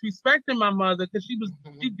even disrespecting my mother because she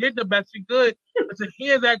did the best she could. But to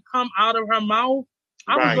hear that come out of her mouth,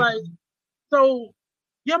 I was like, so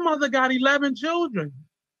your mother got 11 children.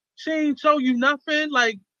 She ain't show you nothing.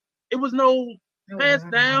 Like it was no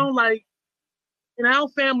passed down. Like in our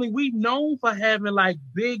family, we known for having like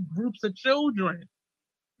big groups of children.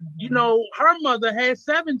 You know, her mother had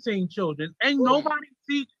 17 children. Ain't nobody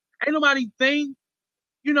think,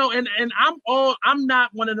 you know, and I'm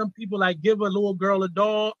not one of them people like give a little girl a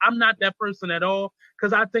doll. I'm not that person at all.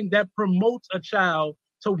 Cause I think that promotes a child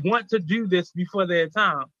to want to do this before their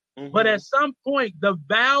time. But at some point, the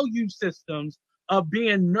value systems of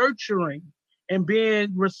being nurturing and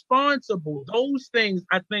being responsible, those things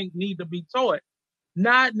I think need to be taught.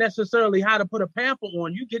 Not necessarily how to put a pamper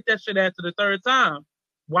on. You get that shit after the third time.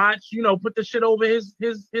 Watch, you know, put the shit over his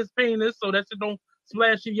penis so that shit don't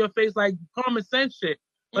splash in your face like common sense shit.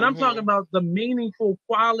 But I'm talking about the meaningful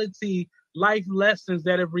quality life lessons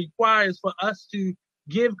that it requires for us to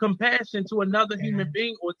give compassion to another human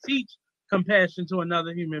being or teach compassion to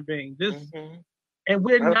another human being. And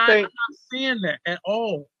we're not seeing that at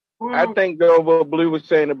all. I think though what Blue was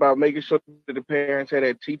saying about making sure that the parents had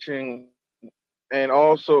that teaching, and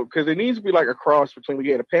also because it needs to be like a cross between we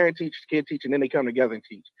get a parent teach, kid teach, and then they come together and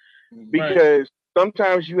teach. Because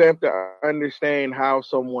sometimes you have to understand how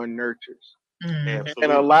someone nurtures. And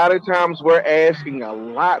a lot of times we're asking a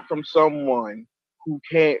lot from someone who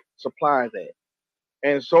can't supply that.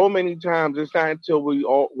 And so many times it's not until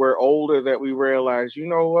we're older that we realize, you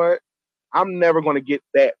know what? I'm never going to get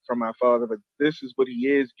that from my father, but this is what he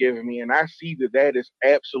is giving me. And I see that is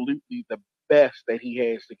absolutely the best that he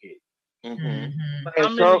has to give. But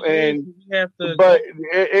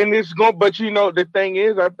you know, the thing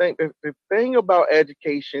is, I think the thing about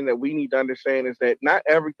education that we need to understand is that not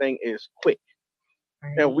everything is quick.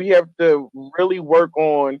 And we have to really work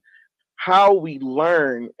on how we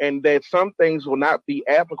learn, and that some things will not be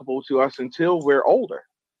applicable to us until we're older.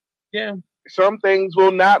 Yeah. Some things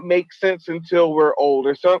will not make sense until we're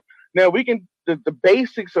older. Now we can the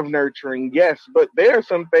basics of nurturing, yes, but there are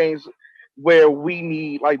some things where we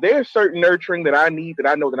need, like there's certain nurturing that I need that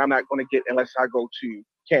I know that I'm not going to get unless I go to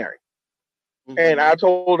Karen. And I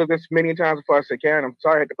told her this many times before. I said, Karen, I'm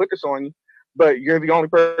sorry I had to put this on you, but you're the only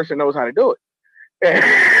person that knows how to do it.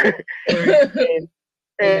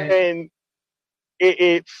 And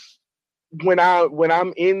it's when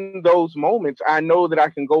I'm in those moments, I know that I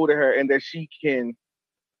can go to her and that she can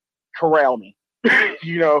corral me,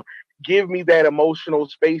 you know, give me that emotional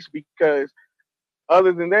space, because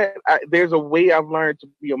other than that, there's a way I've learned to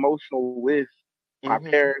be emotional with my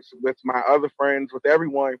parents, with my other friends, with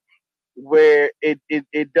everyone, where it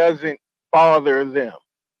doesn't bother them.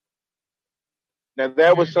 Now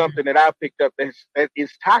that was something that I picked up that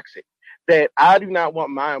is toxic, that I do not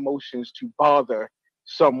want my emotions to bother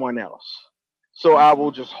someone else. So I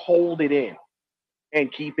will just hold it in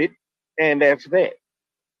and keep it, and that's that.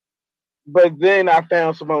 But then I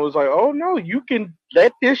found someone who was like, oh no, you can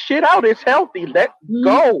let this shit out. It's healthy. Let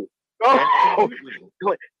go. So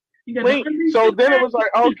then it was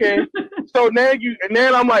like, okay. So then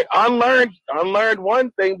I'm like, unlearned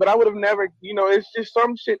one thing, but I would have never, you know, it's just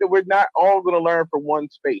some shit that we're not all going to learn from one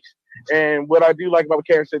space. And what I do like about what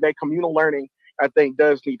Karen said, that communal learning, I think,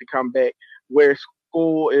 does need to come back, where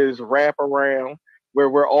school is wrap around, where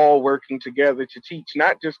we're all working together to teach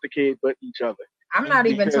not just the kid but each other. I'm not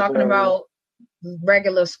even talking about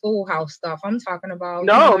regular schoolhouse stuff. I'm talking about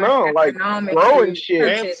like growing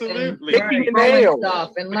shit, absolutely, growing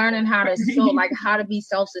stuff and learning how to how to be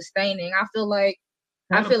self-sustaining. I feel like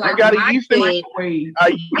I got a yeast infection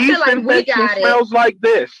smells like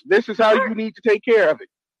this. This is how you need to take care of it.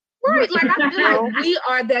 Right, like I feel like we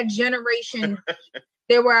are that generation.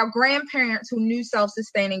 There were our grandparents who knew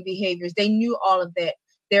self-sustaining behaviors. They knew all of that.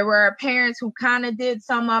 There were our parents who kind of did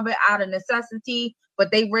some of it out of necessity,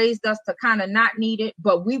 but they raised us to kind of not need it.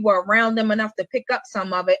 But we were around them enough to pick up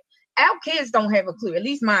some of it. Our kids don't have a clue. At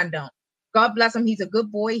least mine don't. God bless him. He's a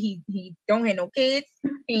good boy. He don't have no kids.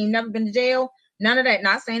 He ain't never been to jail. None of that.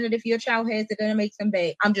 Not saying that if your child has it, then it makes them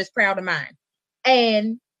bad. I'm just proud of mine.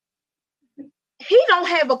 And he don't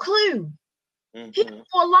have a clue. He,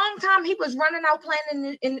 for a long time, he was running out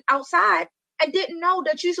playing in outside and didn't know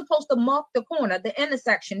that you're supposed to mark the corner, the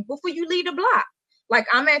intersection, before you leave the block. Like,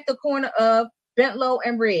 I'm at the corner of Bentlow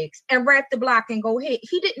and Riggs and wrap the block and go ahead.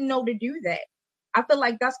 He didn't know to do that. I feel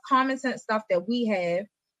like that's common sense stuff that we have,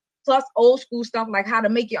 plus old school stuff like how to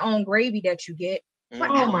make your own gravy that you get.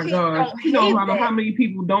 But oh my God. You know how many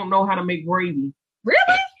people don't know how to make gravy?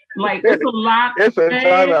 Really? Like, it's a lot. It's a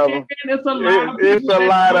ton of them. It's a lot of it's a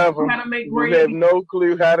lot of them. How to make gravy. We have no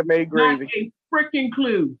clue how to make gravy. Not a freaking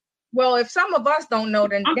clue. Well, if some of us don't know,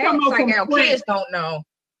 then that's like our kids don't know.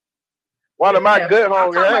 One of my good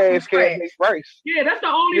homies can't make rice. Yeah, that's the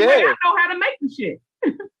only way I know how to make the shit.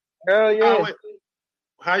 Hell yeah.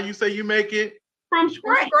 How you say you make it? From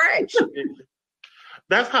scratch.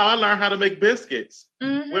 That's how I learned how to make biscuits.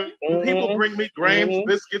 When people bring me Graham's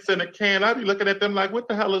biscuits in a can, I be looking at them like, what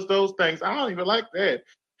the hell is those things? I don't even like that.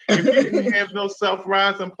 If you didn't have no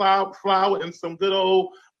self-rising flour and some good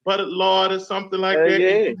old buttered lard or something like that,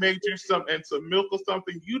 and you made you some milk or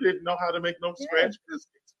something, you didn't know how to make no scratch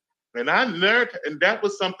biscuits. And I learned, and that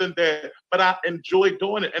was something but I enjoyed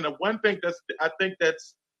doing it. And the one thing that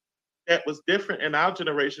was different in our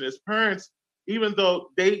generation is parents, even though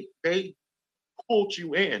they pulled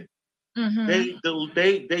you in. They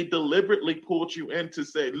deliberately pulled you in to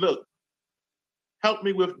say, look, help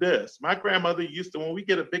me with this. My grandmother used to, when we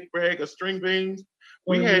get a big bag of string beans,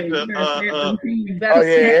 we had to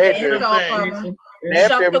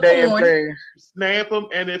snap them,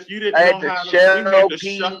 and if you didn't know how to,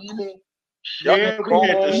 we had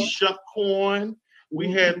to shuck corn.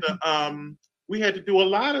 We had to do a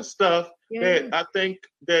lot of stuff that I think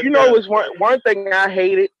that was one thing I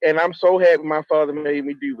hated, and I'm so happy my father made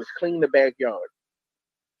me do was clean the backyard.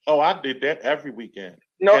 Oh, I did that every weekend.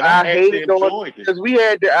 No, I hated it because we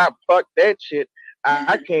had to. I fuck that shit.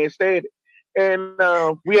 I can't stand it. And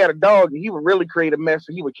we had a dog, and he would really create a mess,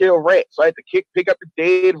 and he would kill rats. So I had to pick up the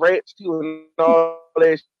dead rats too, and all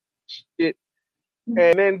that shit.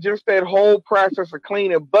 And then just that whole process of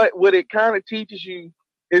cleaning. But what it kind of teaches you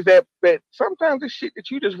is that sometimes it's shit that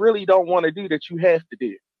you just really don't want to do that you have to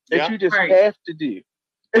do. That you just have to do.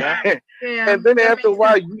 Yeah. And then after a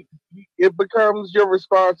while, it becomes your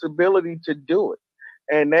responsibility to do it.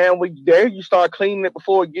 And now you start cleaning it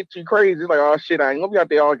before it gets too crazy. It's like, oh shit, I ain't gonna be out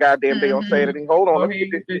there all goddamn day on Saturday. Hold on, let me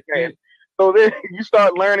get this shit. So then you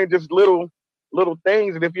start learning just little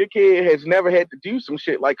things. And if your kid has never had to do some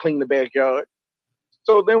shit like clean the backyard,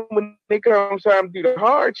 so then when it comes time to do the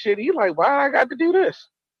hard shit, he's like, why I got to do this?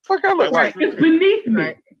 Fuck, I look like it's beneath me.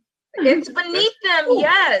 Right. It's beneath them,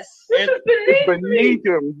 yes. It's beneath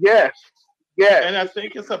them, yes. Yeah. And I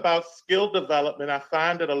think it's about skill development. I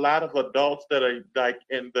find that a lot of adults that are like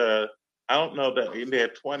in their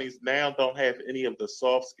 20s now don't have any of the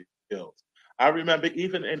soft skills. I remember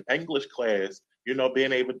even in English class,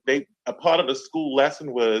 being able, a part of the school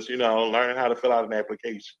lesson was, learning how to fill out an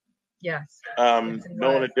application. Yes.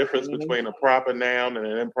 Knowing the difference between a proper noun and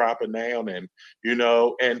an improper noun, and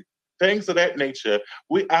and things of that nature.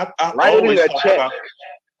 I always talk about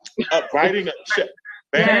writing a check.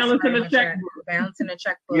 Balancing a checkbook. Balancing a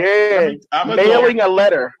checkbook. Yeah. Mailing a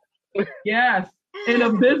letter. Yes. And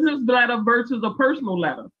a business letter versus a personal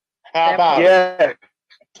letter. How about it?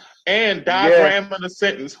 And diagramming a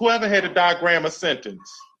sentence. Whoever had to diagram a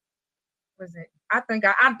sentence? Was it? I think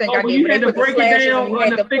I did. You had to break it down. You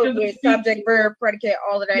had to put with subject, verb, predicate,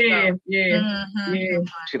 all of that. Yeah.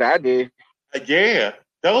 Shit, I did. Yeah.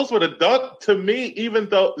 Those were to me, even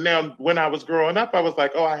though now when I was growing up, I was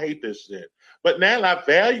like, oh, I hate this shit. But now I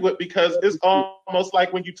value it because it's almost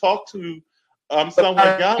like when you talk to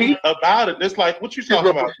someone young about it, it's like, what you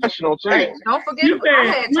talking about? Professional too. Don't forget, I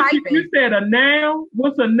had typing. You said a noun.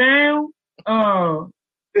 What's a noun?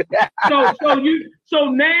 So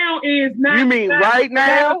now is not. You mean not, right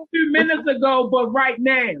now? A few minutes ago, but right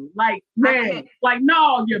now, like now, like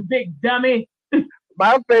no, you big dummy.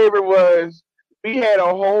 My favorite was we had a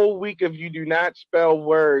whole week of you do not spell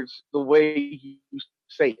words the way you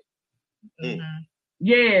say it. Mm-hmm.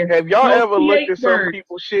 Yeah. Have y'all ever looked at some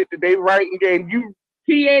people's shit that they writing and you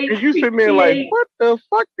sit there like, what the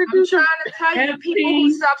fuck did you? I'm trying to tell you, people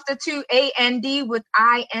who substitute AND with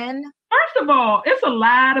IN. First of all, it's a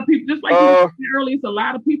lot of people. Just like you said earlier, it's a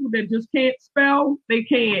lot of people that just can't spell. They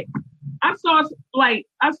can't. I saw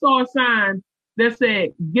a sign that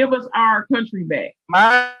said, "Give us our country back."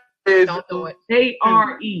 Mine is don't do it.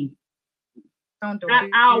 ARE. Don't do not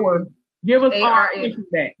it. Our. Give us our country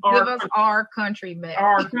back. Give us our country back.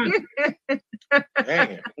 Our country.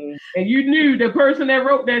 And you knew the person that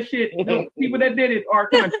wrote that shit, the people that did it, our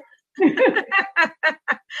country.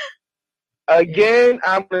 Again,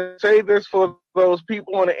 I'm going to say this for those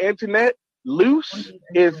people on the internet. Loose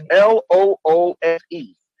is LOOSE.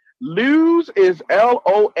 Lose is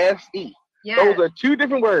LOSE. Yes. Those are two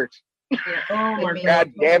different words. Yeah. Oh my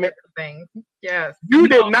God damn it. Yes. You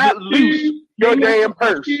did not lose your damn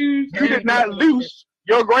purse. You did not lose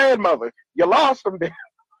your grandmother. You lost them there.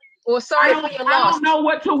 Well, sorry for your loss. I don't know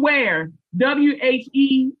what to wear. WHERE.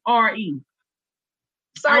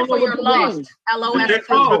 Sorry for your loss. LOS. The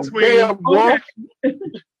difference between okay.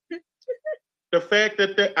 The fact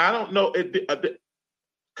that I don't know the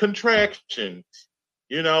contractions.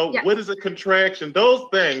 You know, what is a contraction? Those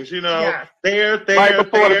things, you know, they're right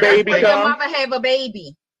before the baby comes. Your mother have a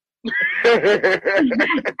baby. That's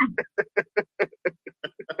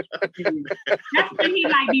when he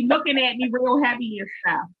like be looking at me real heavy and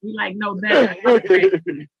stuff. We like, no, that.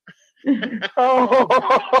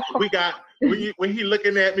 We got when he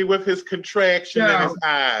looking at me with his contraction in his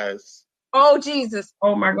eyes. Oh Jesus!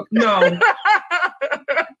 Oh my God! No.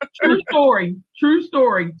 True story.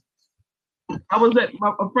 I was at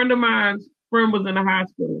a friend of mine's friend was in the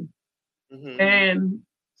hospital, and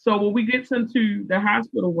so when we gets into the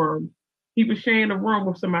hospital room, he was sharing a room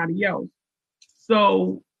with somebody else.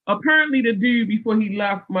 So apparently, the dude before he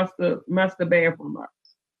left must have messed the bathroom up.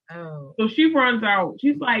 Oh. So she runs out.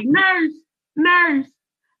 She's like, nurse,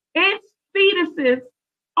 it's fetuses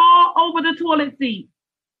all over the toilet seat.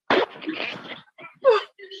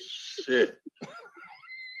 Shit.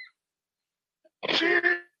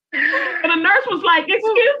 And the nurse was like, excuse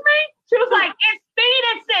me? She was like, it's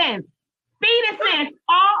fetuses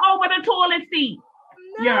all over the toilet seat.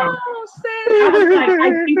 No, I was like,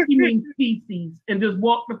 I think you mean feces, and just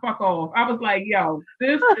walk the fuck off. I was like, yo,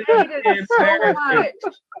 this is embarrassing.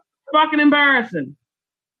 Fucking embarrassing.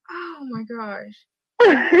 Oh my gosh.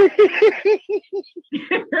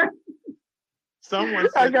 Someone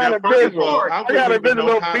said I got a visual. I got a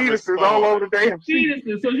visual of fetuses all over the damn seat.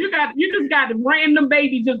 Fetuses. So you just got random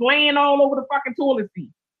baby just laying all over the fucking toilet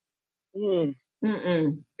seat.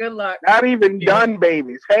 Good luck. Not even done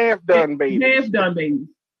babies. Half done babies. Half done babies.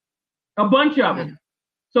 A bunch of them.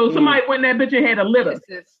 So somebody went in that bitch and had a litter.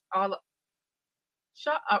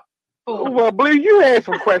 Shut up. Well, Blue, you had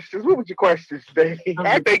some questions. What was your questions today?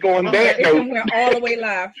 I think on that note. Went all the way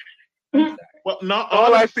live. Well, no,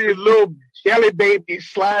 all I see is little jelly babies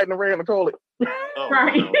sliding around the toilet. Oh,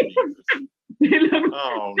 right.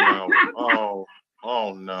 No.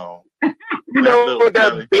 Oh no. You know,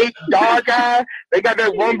 that big dark eye? They got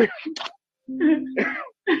that one big.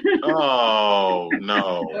 Oh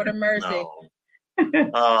no. Lord of mercy.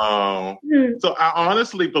 No. Oh. So I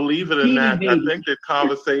honestly, believe it or not, I think the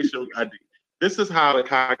conversation, this is how the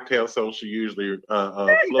cocktail social usually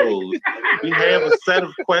flows. We have a set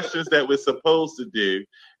of questions that we're supposed to do,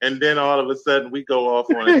 and then all of a sudden we go off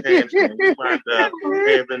on a tangent and we wind up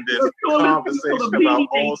having this conversation about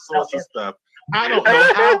all sorts of stuff. I don't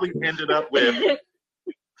know how we ended up with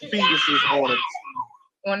fetuses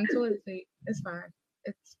on the toilet seat. It's fine.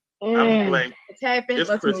 I'm blank. It's happened. It's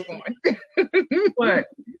Let's Christmas. move on. What?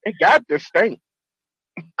 It got this thing.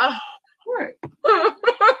 What?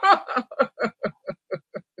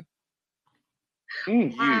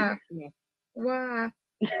 Why?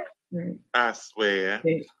 I swear.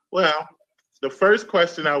 Well, the first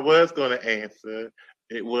question I was going to answer,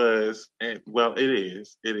 it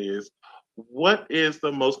is, what is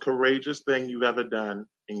the most courageous thing you've ever done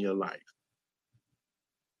in your life?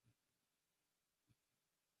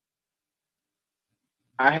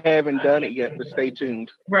 I haven't done it yet, but stay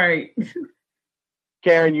tuned. Right.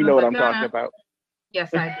 Karen, you know what I'm talking about.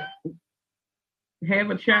 Yes, I do.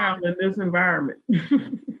 Have a child in this environment.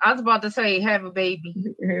 I was about to say, have a baby.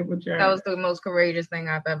 Have a child. That was the most courageous thing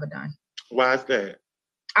I've ever done. Why is that?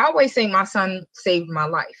 I always say my son saved my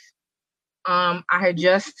life. I had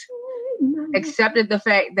just accepted the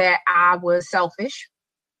fact that I was selfish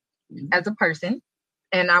as a person,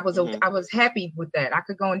 and I was happy with that. I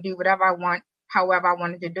could go and do whatever I want, however I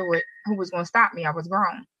wanted to do it. Who was going to stop me? I was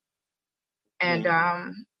grown, and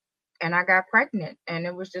I got pregnant, and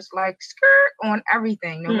it was just like skirt on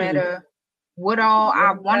everything. No matter what all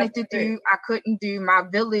I wanted to do, I couldn't do. My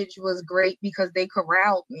village was great because they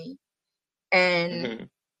corralled me, and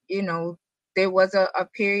you know, there was a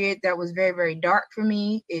period that was very, very dark for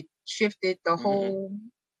me. It shifted the whole,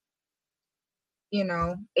 you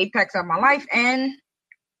know, apex of my life, and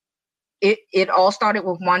it all started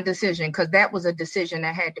with one decision, because that was a decision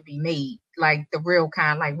that had to be made, like the real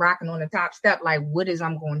kind, like rocking on the top step, like what is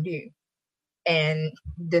I'm going to do. And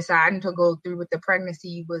deciding to go through with the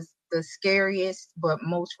pregnancy was the scariest but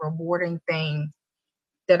most rewarding thing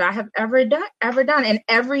that I have ever done. And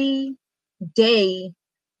every day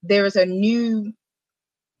there's a new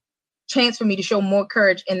chance for me to show more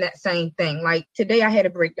courage in that same thing. Like today I had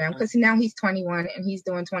a breakdown because now he's 21 and he's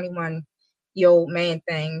doing 21-year-old man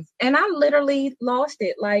things. And I literally lost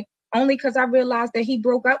it, like only because I realized that he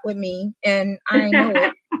broke up with me and I didn't know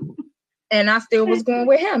it. And I still was going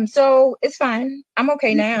with him. So it's fine. I'm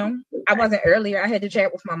okay now. I wasn't earlier. I had to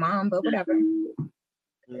chat with my mom, but whatever.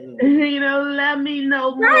 You don't let me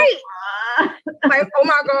know more. Right. Like, oh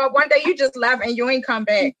my God, one day you just left and you ain't come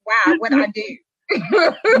back. Wow, what'd I do?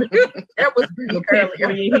 That was pretty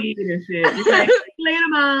earlier. And shit. You're like, later,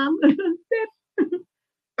 Mom.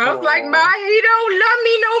 I was like, Ma, he don't love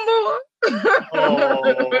me no more.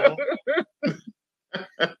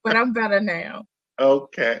 But I'm better now.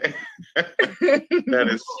 Okay. That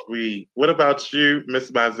is sweet. What about you,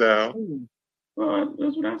 Miss Mizell? Well,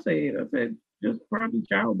 that's what I said. I said just probably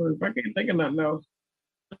childbirth. I can't think of nothing else.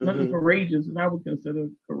 Nothing courageous that I would consider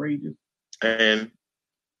courageous. And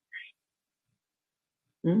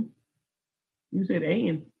you said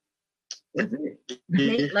and. That's it.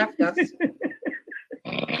 Nate left us.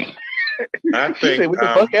 I think what the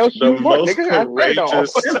fuck else the you want, most nigga?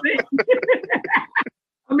 courageous.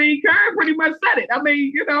 I mean, Karen pretty much said it. I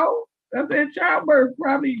mean, you know, I said childbirth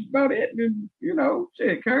probably about it. And, you know,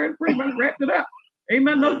 shit, Karen pretty much wrapped it up. Ain't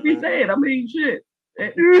nothing else to be said. I mean, shit. I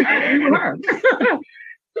agree with her.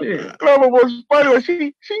 Shit. Clever was funny when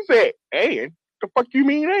she said, and the fuck you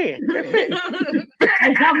mean and? That's it.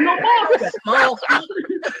 I have no more of that. Small I'm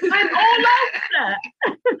all out that.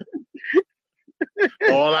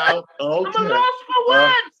 All out? Okay. I'm a loss for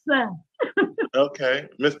words. Okay.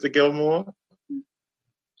 Mr. Gilmore?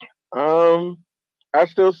 I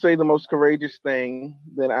still say the most courageous thing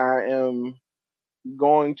that I am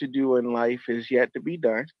going to do in life is yet to be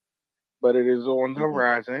done, but it is on the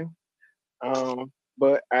horizon.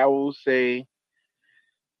 But I will say,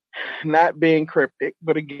 not being cryptic,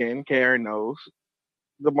 but again, Karen knows,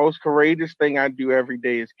 the most courageous thing I do every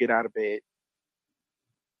day is get out of bed.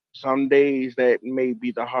 Some days that may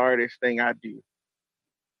be the hardest thing I do.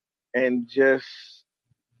 And just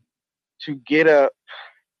to get up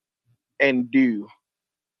and do.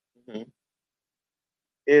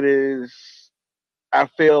 It is, I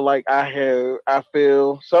feel like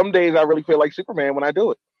some days I really feel like Superman when I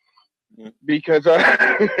do it. Because,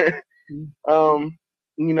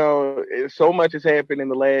 you know, so much has happened in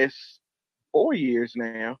the last 4 years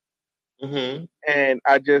now. And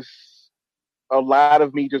a lot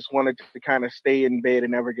of me just wanted to kind of stay in bed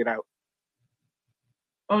and never get out.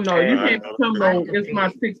 Oh no, you can't become it's my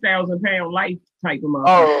 6,000-pound life type of mother.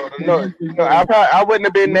 Oh no, I wouldn't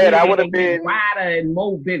have been that. I would have been wider and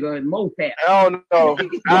more bigger and more fat. Oh no,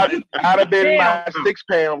 I'd have been my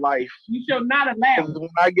 6-pound life. You shall not allow. When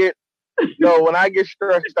I get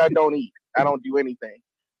stressed, I don't eat. I don't do anything.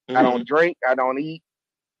 I don't drink. I don't eat.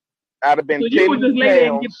 I'd have been 10 you would just lay there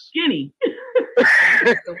and pounds. get skinny.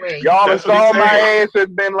 Y'all have saw my ass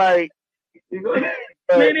and been like,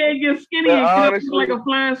 lay there and get skinny and honestly, like a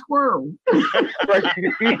flying squirrel.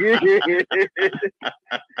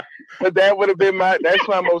 But that would have been that's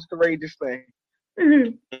my most courageous thing.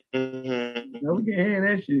 No, we can't have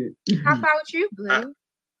that shit. How about you, Blue?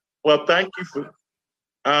 Well, thank you for.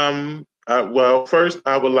 Well, first,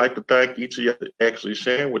 I would like to thank each of you for actually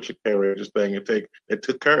sharing what your courageous thing it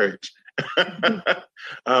took courage.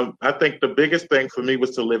 I think the biggest thing for me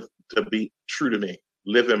was to be true to me,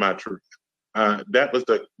 live in my truth. That was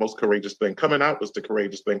the most courageous thing. Coming out was the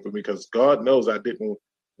courageous thing for me because God knows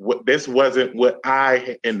this wasn't what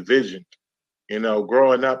I envisioned. You know,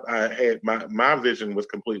 growing up, I had my vision was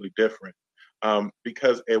completely different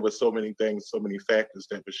because it was so many things, so many factors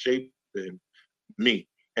that were shaping me.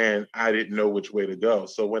 And I didn't know which way to go.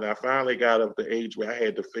 So when I finally got up the age where I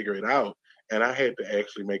had to figure it out and I had to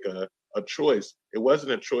actually make a a choice. It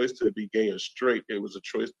wasn't a choice to be gay or straight. It was a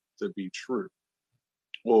choice to be true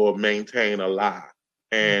or maintain a lie.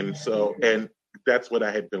 And so, and that's what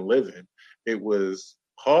I had been living. It was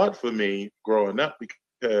hard for me growing up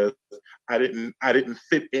because I didn't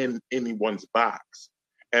fit in anyone's box.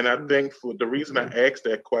 And I think for the reason I asked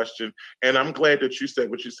that question, and I'm glad that you said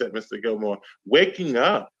what you said, Mr. Gilmore, waking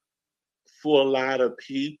up for a lot of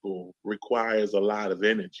people requires a lot of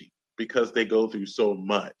energy because they go through so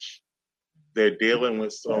much. They're dealing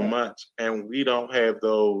with so much, and we don't have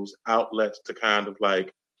those outlets to kind of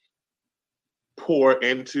like pour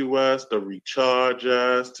into us, to recharge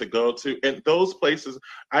us, to go to. And those places,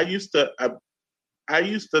 I used to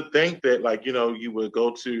think that, like, you know, you would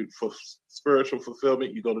go to for spiritual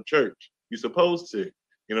fulfillment, you go to church. You're supposed to,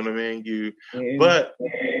 you know what I mean? But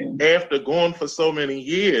after going for so many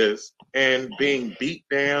years and being beat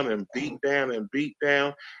down and beat down and beat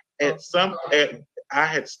down, I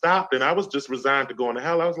had stopped and I was just resigned to going to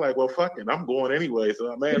hell. I was like, well, fuck it, I'm going anyway, so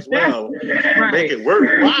I may as well make it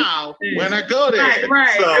worthwhile when I go there.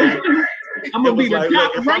 Right. So I'm gonna be the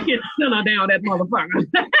top ranking sinner down that motherfucker.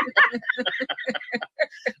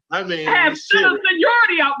 I mean, I have sinner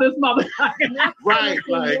seniority out this motherfucker. Right,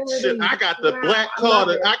 like shit. I got the black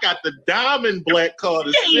card. I got the diamond black card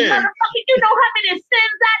of sin. You know how many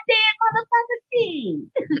sins I did, motherfucker?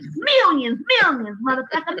 Millions,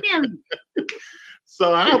 motherfucker, millions.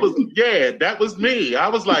 So I was, that was me. I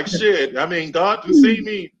was like, shit. I mean, God can see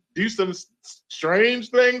me do some strange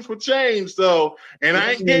things for change. So, and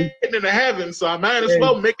I ain't getting into heaven, so I might as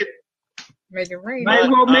well make it rain. Might as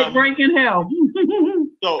well make rank in hell.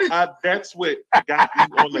 So that's what got me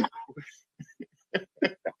on the.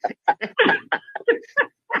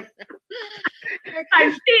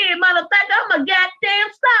 Like, shit, motherfucker, I'm a goddamn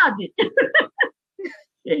sergeant.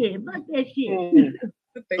 Yeah, fuck that shit.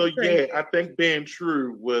 So I think being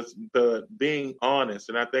true was the being honest,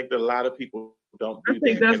 and I think that a lot of people don't do that. I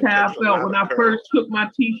think that's how I felt when I first took my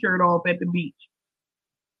T-shirt off at the beach.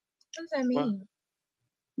 What does that mean?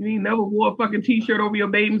 You ain't never wore a fucking T-shirt over your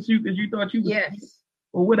bathing suit because you thought you was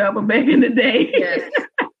or whatever back in the day. Yes.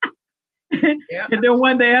 And then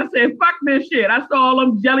one day I said, fuck this shit. I saw all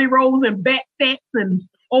them jelly rolls and back fats and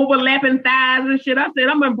overlapping thighs and shit. I said,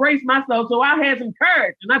 I'm gonna embrace myself. So I had some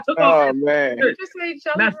courage and I took off. Man. And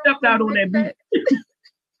I stepped out on that beach.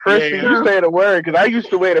 Christian, you say the word, because I used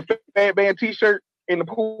to wear the Fat Band T-shirt in the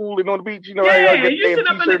pool and on the beach. You know, you sit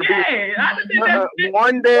up in the game.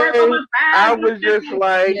 One day I was just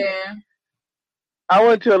like, I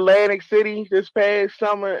went to Atlantic City this past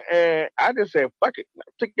summer, and I just said, fuck it. I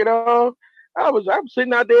took it off. I'm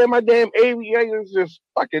sitting out there in my damn aviators just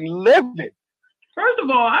fucking living. First of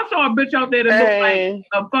all, I saw a bitch out there that looked like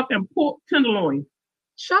a fucking pork tenderloin.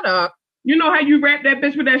 Shut up. You know how you wrap that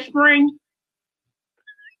bitch with that string?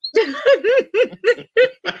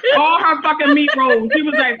 All her fucking meat rolls. She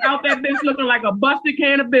was like out that bitch looking like a busted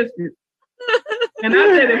can of biscuits. And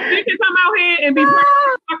I said, if she can come out here and be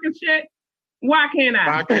fucking shit, why can't I?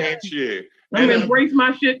 Why can't you? I'm gonna embrace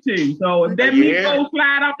my shit too. So if that meat roll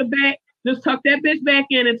slide out the back, just tuck that bitch back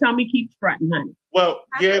in and tell me keep strutting, honey. Well,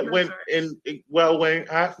 when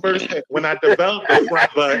I developed the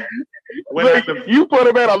front butt, you put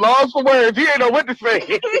him at a loss for words. You ain't know what to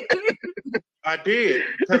say. I did,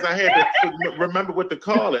 because I had to remember what to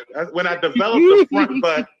call it. When I developed the front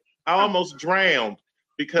butt, I almost drowned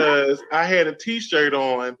because I had a T-shirt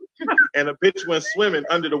on and a bitch went swimming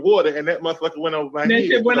under the water and that motherfucker went over my head.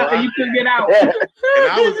 Shit went up and you couldn't get out. And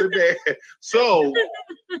I was in there. So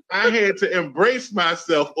I had to embrace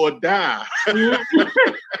myself or die.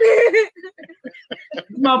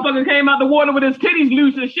 Motherfucker came out the water with his titties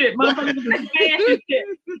loose and shit. Motherfucker was fast and shit.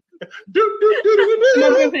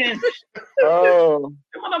 Oh.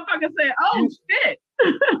 The motherfucker said, oh shit.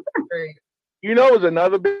 You know, it was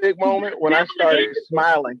another big moment when I started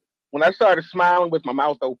smiling. When I started smiling with my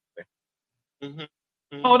mouth open. Mm-hmm.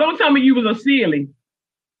 Mm-hmm. Oh, don't tell me you was a ceiling.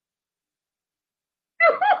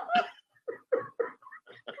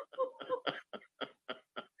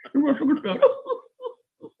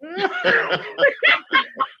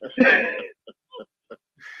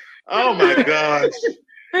 Oh my gosh.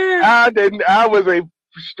 I was a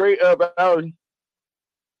straight up out.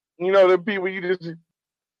 You know, the people you just.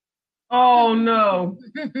 Oh no.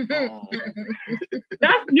 That's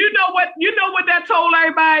you know what that told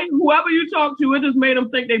everybody? Whoever you talk to, it just made them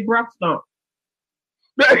think they breath stunk.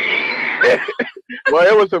 Well,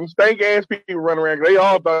 there was some stank ass people running around. They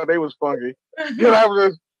all thought they was funky. You know, I was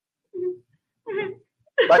just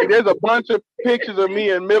like, there's a bunch of pictures of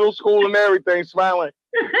me in middle school and everything smiling.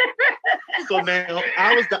 So now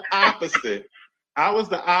I was the opposite.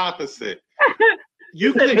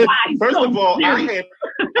 You said, could, "Why first so of all, serious?"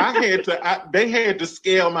 they had to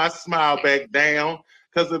scale my smile back down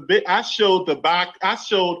because I showed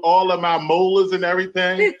all of my molars and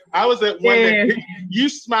everything. I was at one that you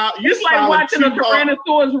smile. It's like watching a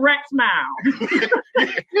Tyrannosaurus Rex smile.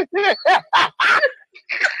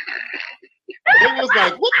 It was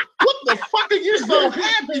like, what the fuck are you so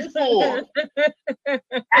happy for?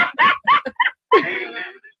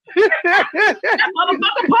 That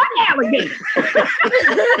motherfucker put alligator.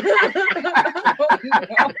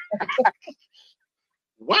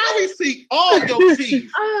 Why we see all your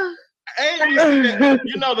teeth? And we see that,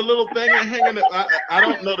 you know, the little thing that hanging. I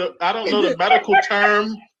don't know the medical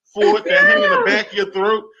term for it that hang in the back of your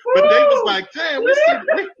throat. But they was like, damn, we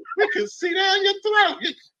can see down your throat.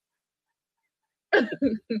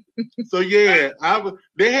 So yeah,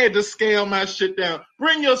 they had to scale my shit down.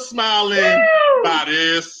 Bring your smile in by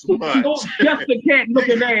this much. Just a cat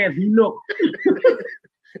looking ass, look.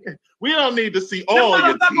 We don't need to see all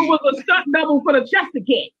your teeth. That motherfucker was a stunt double for the Chester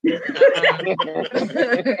cat.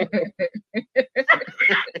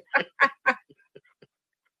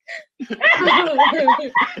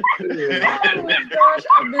 Oh my gosh,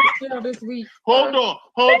 I missed y'all this week. Hold on.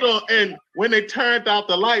 And when they turned out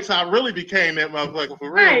the lights, I really became that motherfucker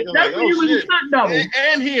for real. Right, that's when you was a stunt double.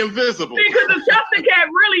 And he invisible. Because the Chester cat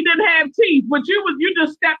really didn't have teeth, but you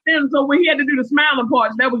just stepped in, so when he had to do the smiling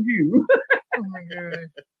parts, that was you. Oh my god.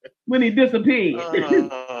 When he disappeared.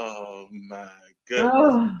 Oh my goodness.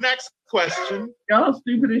 Oh. Next question. Y'all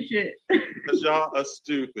stupid as shit. Because y'all are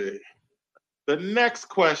stupid. The next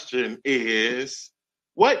question is,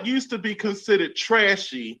 what used to be considered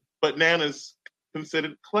trashy, but now is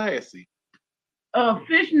considered classy?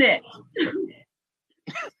 Fishnet.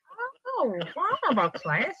 Oh, well, I don't know about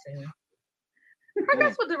classy. I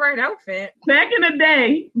guess with the right outfit. Back in the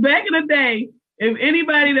day, if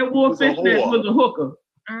anybody that wore fishnets was a hooker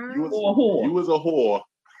or a whore. You was a whore.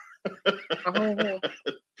 A whole whore.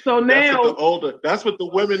 So now that's what the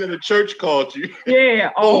women in the church called you.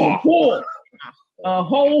 Yeah, a whore. A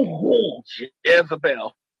whole whore.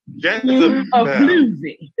 Jezebel. A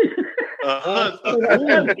floozy. A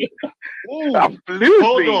floozy. Hold on. Good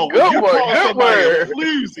word. Good word.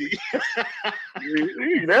 Floozy.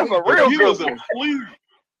 That's a real good one.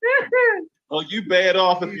 Oh, you bad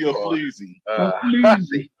off if you're a floozy.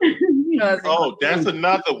 Floozy. Oh, that's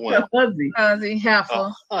another one. Fuzzy,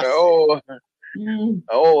 heifer. Oh,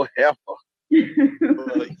 heifer.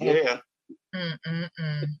 Yeah.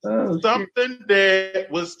 Oh, something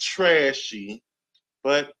that was trashy,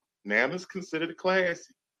 but now it's considered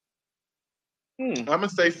classy. I'm gonna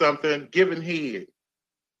say something. Giving head.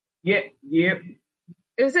 Yep.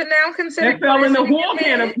 Is it now considered? That fell in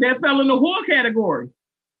the whore category.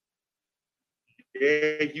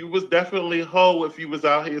 Yeah, you was definitely hoe if you was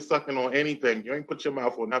out here sucking on anything. You ain't put your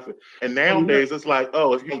mouth on nothing. And nowadays it's like,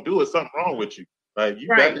 oh, if you don't do it, something wrong with you. Like you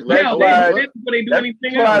right. That's why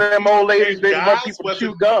them old ladies didn't want people to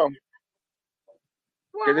chew gum.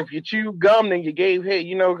 Because if you chew gum, then you gave head,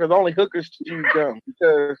 because only hookers chew gum.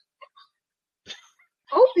 Because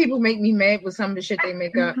old people make me mad with some of the shit they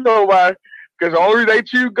make up. You know why? Because the only reason they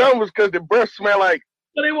chew gum was because the breath smell like.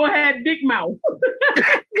 So they won't have dick mouth.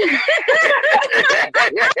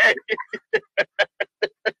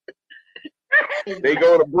 They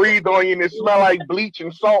go to breathe on you and it smell like bleach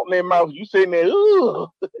and salt in their mouth. You sitting there, ooh.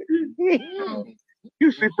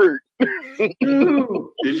 You see fruit. Did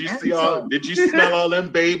you smell all them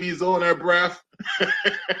babies on her breath? They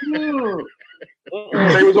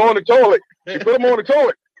was on the toilet. She put them on the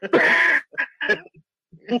toilet.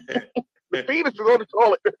 The fetus is on the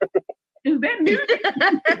toilet. Is that new?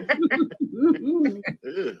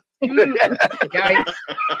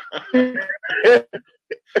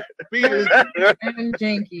 Fetus and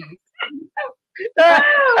jinkies.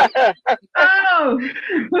 Oh.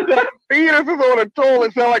 That fetus is on the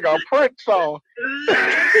toilet. Sound like a Prince song.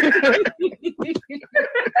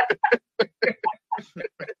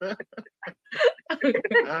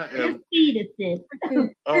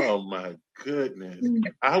 Oh my goodness!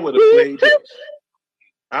 I would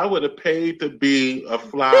have paid to be a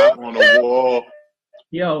fly on a wall.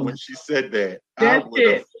 Yo, when she said that, I would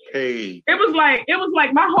have paid. It was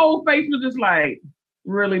like my whole face was just like,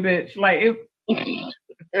 really, bitch. Like it.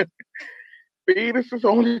 Fetus is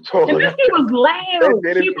on the toilet. And then she was loud.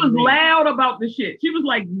 She was loud about the shit. She was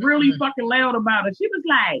like really fucking loud about it. She was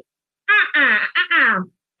like,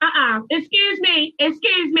 excuse me.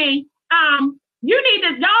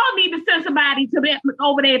 Y'all need to send somebody to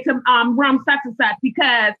over there to run such and such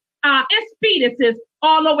because it's fetuses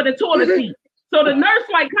all over the toilet seat. So the nurse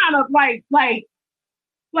kind of like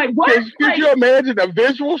what? Could you imagine the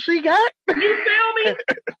visual she got? You feel me? me?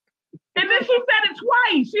 And then she said it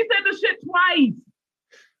twice. She said the shit twice.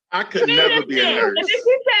 I could never be a nurse. And then she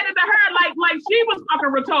said it to her like she was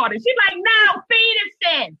fucking retarded. She's like, no,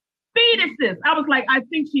 fetuses. I was like, I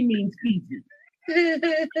think she means feces.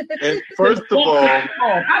 And first of all,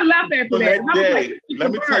 I laughed after that. Day,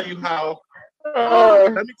 let me tell you how.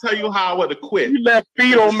 Let me tell you how I would have quit. You left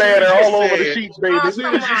fetal matter all over the sheets, baby.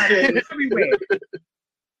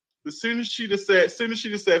 As soon as she just said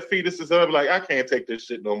fetuses, I'm like, I can't take this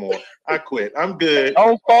shit no more. I quit. I'm good.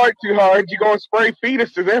 Don't fart too hard. You're gonna spray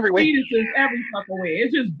fetuses everywhere. Fetuses every fucking way.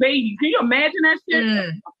 It's just babies. Can you imagine that shit?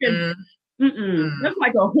 That's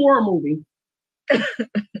like a horror movie.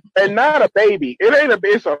 And not a baby. It ain't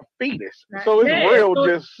it's a fetus. So it's real. So,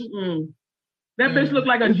 just that bitch look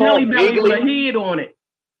like a jelly belly with a head on it.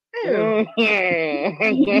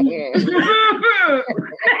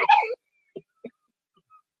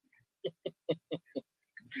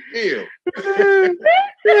 Ew.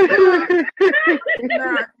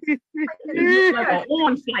 Like an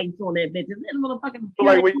orange slice on that bitch. That motherfucking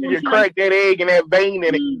like when you crack that egg and that vein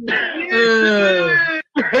in it.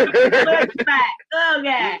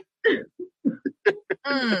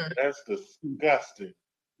 That's disgusting.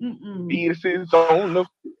 Fetuses on the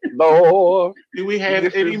floor. Do we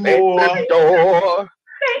have any more?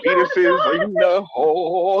 Fetuses in the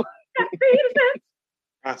hole.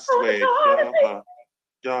 I swear,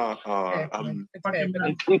 y'all are.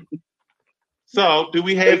 So, do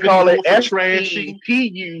we have any more for trashy?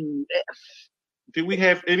 Do we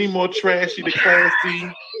have any more trashy to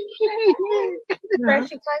classy?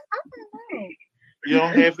 Trashy class? I don't know. You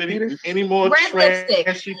don't have any more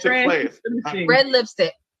trashy to class? Red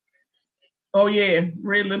lipstick. Oh yeah,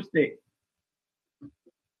 red lipstick.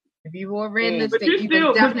 If you wore red lipstick, you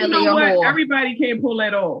definitely you know what? Everybody can't pull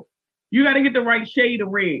that off. You got to get the right shade of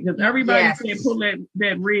red because everybody can't pull that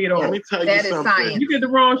red off. Let me tell you something. If you get the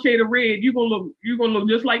wrong shade of red, you're gonna look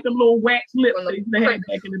just like the little wax lips they had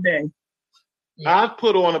back in the day. I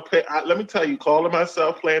put on let me tell you, calling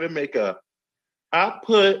myself planning makeup. I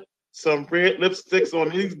put some red lipsticks on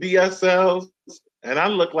these DSLs, and I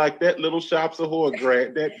look like that Little Shops of Horror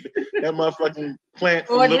grad, that motherfucking plant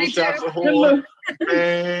from Little Shops of Horror.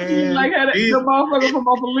 And like how the motherfucker from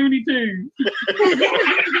off of Looney Tunes.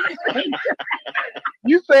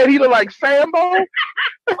 You said he looked like Sambo?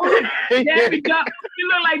 Daffy Duck. He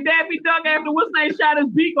looked like Daffy Duck after what's name shot his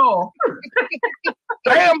beak off.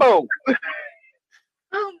 Sambo.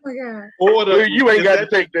 Oh my God. You ain't got to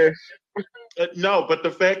take this. No, but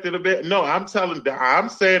the fact of the matter, I'm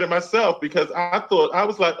saying it myself because I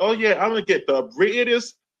was like, oh yeah, I'm gonna get the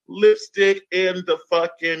reddest lipstick in the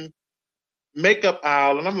fucking makeup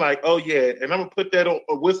aisle, and I'm like, oh yeah, and I'm gonna put that on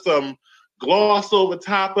with some gloss over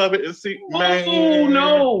top of it and see. Man, oh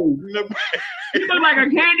no, you look like a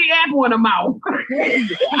candy apple in the mouth.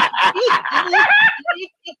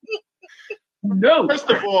 No. First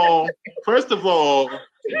of all,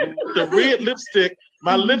 the red lipstick.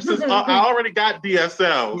 My lips I already got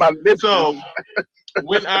DSL. So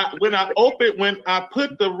when I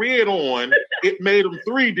put the red on, it made them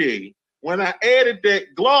 3D. When I added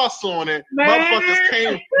that gloss on it, motherfuckers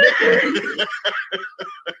came.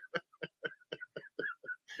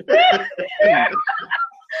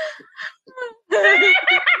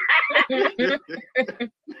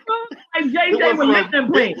 And JJ with lip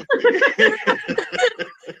implants.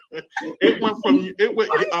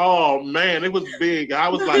 Oh man, it was big. I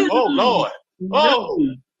was like, oh Lord. Oh,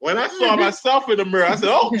 when I saw myself in the mirror, I said,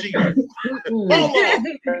 oh Jesus.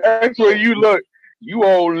 That's where you look. You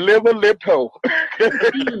old liver lip hoe.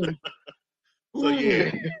 So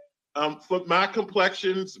yeah. For my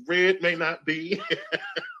complexions, red may not be.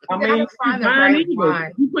 I mean,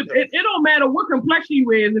 it don't matter what complexion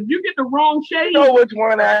you is. If you get the wrong shade, you know which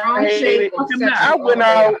one I hated.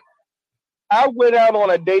 I went out on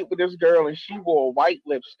a date with this girl and she wore white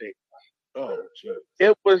lipstick. Oh, geez.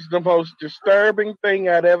 It was the most disturbing thing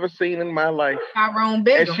I'd ever seen in my life. Tyrone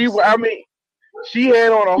Biggums. And she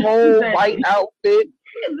had on a whole white outfit,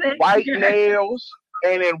 white nails,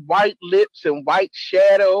 and then white lips and white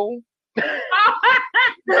shadow.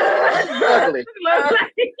 Ugly.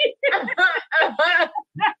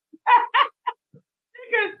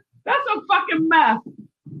 That's a fucking mess.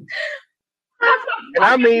 And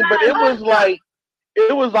I mean, but it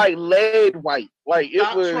was like lead white. Like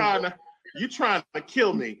it was. You trying to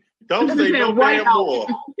kill me? Don't say no damn more.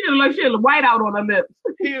 She had white out on her lips.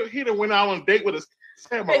 He done went out on a date with a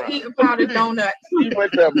samurai. He powdered donuts. He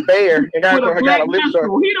went to a bear and got a lips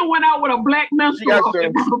on. He done went out with a black menstrual.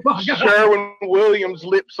 She got some Sherwin Williams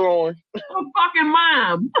lips on. Her fucking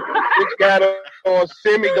mom. Which got on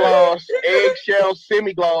semi-gloss, eggshell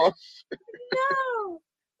semi-gloss.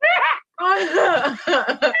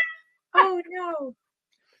 Oh no.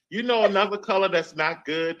 You know another color that's not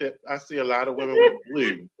good that I see a lot of women with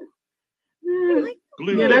blue.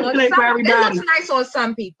 Blue. Yeah, that shit ain't for everybody. It looks nice on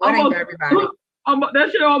some people. It ain't for everybody.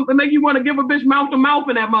 That shit make you want to give a bitch mouth to mouth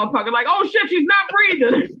in that motherfucker. Like, oh shit, she's not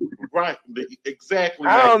breathing. Right, exactly.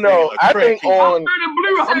 I don't know. I think on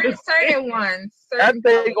certain ones. I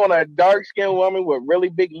think on a dark skinned woman with really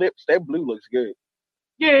big lips, that blue looks good.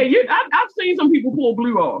 Yeah, I've seen some people pull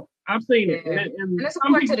blue off. I've seen it. And it's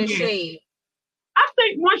according to the shade. I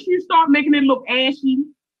think once you start making it look ashy,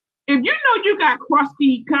 if you know you got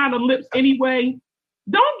crusty kind of lips anyway,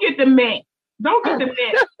 don't get the matte. Don't get the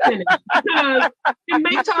matte finish because it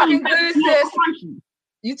makes you talking good, sis.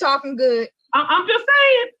 You talking good. I'm just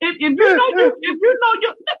saying, if you know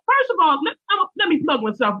first of all, let me plug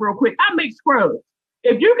myself real quick. I make scrubs.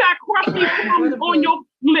 If you got crusty on your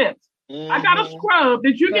lips, I got a scrub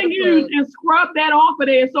that you can use and scrub that off of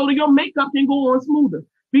there so that your makeup can go on smoother.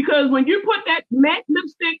 Because when you put that matte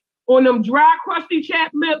lipstick on them dry, crusty,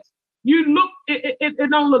 chapped lips, it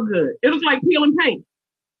don't look good. It looks like peeling paint.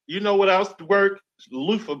 You know what else work?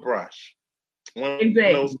 Loofah brush.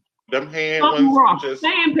 Exactly. Them hand something ones. Just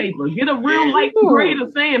sandpaper. Get a real light grade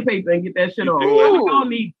of sandpaper and get that shit off. You don't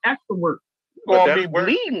need extra work. You're gonna be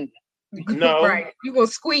bleeding. No. Right. You gonna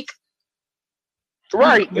squeak.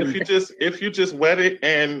 Right. If you just wet it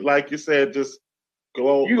and like you said, just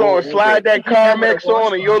go. You gonna slide that Carmex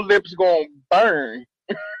on and your lips gonna burn.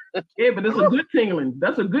 Yeah, but it's a good tingling.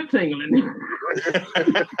 That's a good tingling.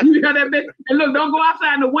 You got that bitch? And look, don't go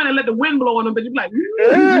outside in the wind and let the wind blow on them, but you be like,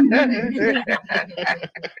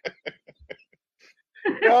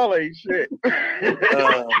 y'all ain't shit.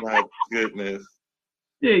 Oh my goodness.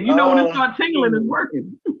 Yeah, you know when it starts tingling, it's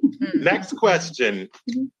working. Next question.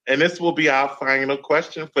 And this will be our final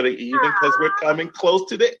question for the evening because we're coming close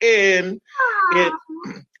to the end.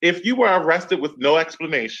 If you were arrested with no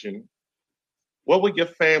explanation, what would your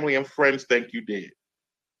family and friends think you did?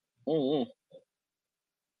 Mm-hmm.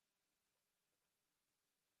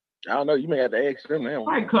 I don't know. You may have to ask them now.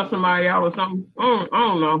 Like cuss somebody out or something. I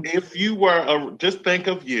don't know. If you were, just think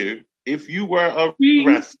of you. If you were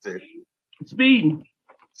arrested. Speeding.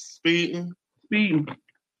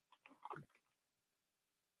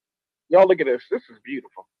 Y'all look at this. This is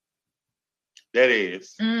beautiful. That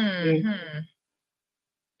is. Mm-hmm.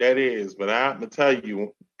 That is. But I'm going to tell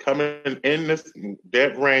you, coming in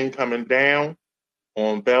that rain coming down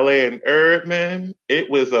on Bel Air and Erdman, it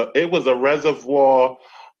was a reservoir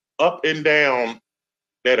up and down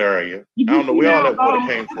that area. I don't know where all that water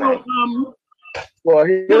came from. Well,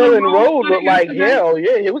 Hill and Road looked like hell.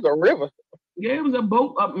 Yeah, it was a river. Yeah, it was a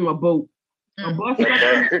boat up in a boat. A bus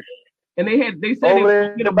and they said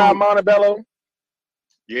over there by Montebello.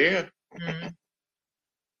 Yeah. Mm-hmm.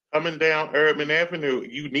 Coming down Erdman Avenue,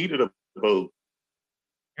 you needed a boat.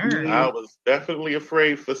 Mm-hmm. I was definitely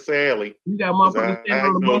afraid for Sally. You got motherfuckers standing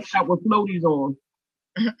on the bus stop with floaties on.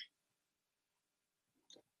 Yep.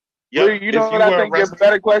 Well, you know what I think the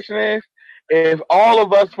better question is? If all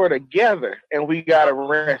of us were together and we got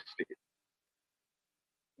arrested,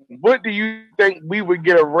 what do you think we would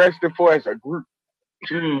get arrested for as a group?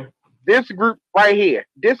 This group right here,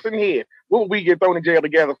 this and here, what would we get thrown in jail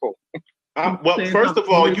together for? Well, first of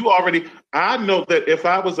all, I know that if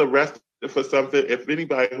I was arrested for something, if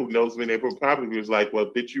anybody who knows me, they would probably was like, well,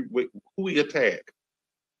 who he attacked?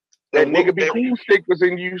 That nigga Cool Stick was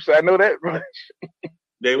in use, I know that much.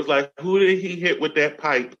 They was like, who did he hit with that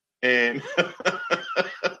pipe? And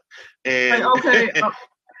and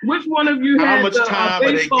which one of you had the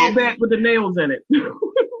baseball bat with the nails in it?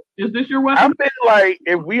 Is this your weapon? I feel like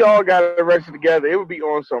if we all got arrested together, it would be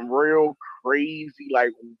on some real crazy,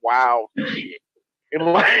 like wild shit.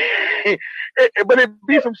 But it'd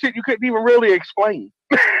be some shit you couldn't even really explain.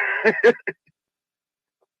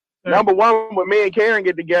 Number one, when me and Karen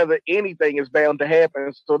get together, anything is bound to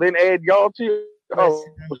happen. So then add y'all to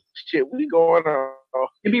shit, we going on.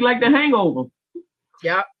 It'd be like The Hangover.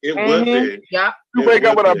 Yep. It would be. Yep. You wake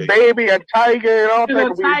up with a baby, a tiger, and all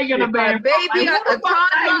types of shit. A baby, a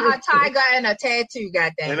toddler, a tiger, and a tattoo.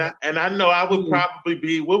 Goddamn. And I know I would probably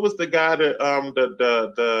be. What was the guy that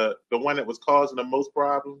the one that was causing the most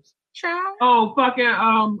problems? Child. Oh fucking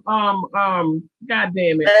God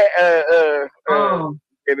damn it.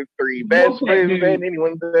 In the three best friends that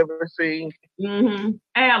anyone's ever seen.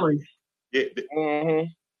 Alan. Yeah.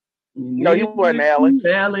 No, he wasn't Alan.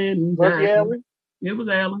 Alan. Was he Alan? It was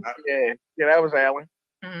Alan. Yeah, that was Alan.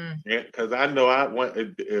 Yeah, because I know I went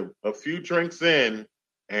a few drinks in,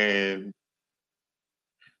 and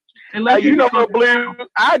you know what, Blue?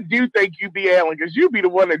 I do think you be Alan because you be the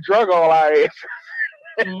one that drug all our ass.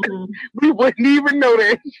 We wouldn't even know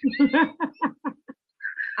that.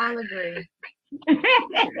 I'll agree.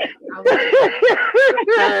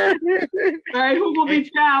 Hey, who gonna be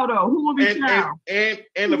child though? Who gonna be child? And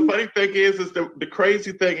the funny thing is the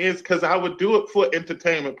crazy thing is because I would do it for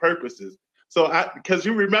entertainment purposes. So because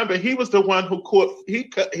you remember he was the one who caught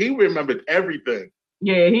he remembered everything.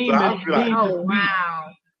 Yeah, he So missed. Oh wow.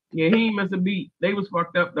 Yeah, he ain't missed a beat. They was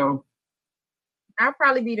fucked up though. I'll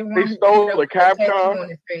probably be the one They who stole ended the up with a tattoo Capcom. on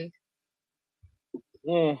his face.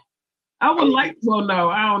 I would like. Well, no,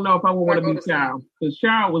 I don't know if I would want to be child because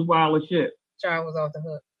child was wild as shit. Child was off the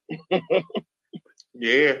hook.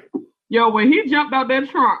 Yeah. Yo, when he jumped out that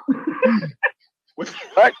trunk,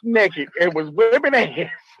 butt naked and was whipping ass.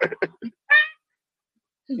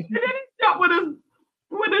 and then he jumped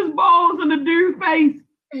with his balls in the dude's face.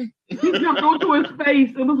 He jumped onto his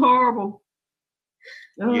face. It was horrible.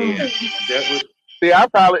 Yeah, that was. See,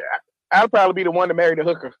 I'd probably be the one to marry the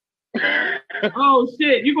hooker. Oh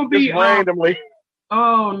shit, you gonna be just randomly.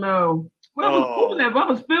 Oh no. Well, that was cool. That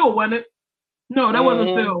was Phil, wasn't it? No, that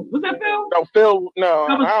wasn't Phil. Was that Phil? No, Phil. No,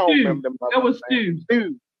 that was I don't Stu. remember them. That was Stu.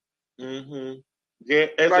 Mm-hmm. Yeah.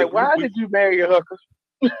 Like, why did you marry a hooker?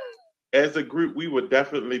 As a group, we would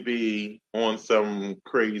definitely be on some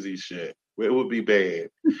crazy shit. It would be bad.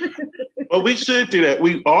 But we should do that.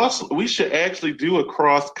 We should actually do a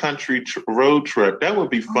cross country road trip. That would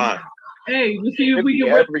be fun. Hey, let's see if we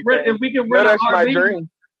can rent that's an my RV. dream.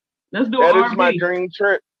 Let's do that an is RV. my dream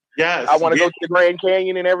trip. Yes. I want to go to the Grand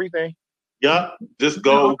Canyon and everything. Yep. Just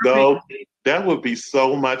go. That would be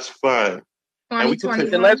so much fun. And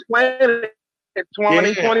let's plan it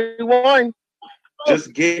 2021.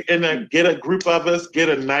 Just get a group of us, get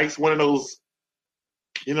a nice one of those,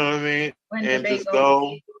 you know what I mean? And just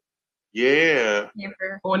go. Yeah.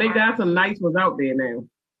 Oh, they got some nice ones out there now.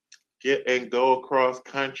 Get and go across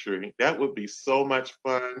country. That would be so much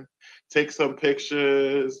fun. Take some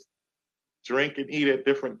pictures, drink and eat at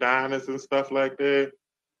different diners and stuff like that.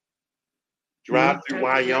 Drive through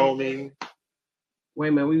Wyoming. Wait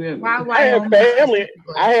a minute, we went. I have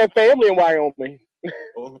family in Wyoming.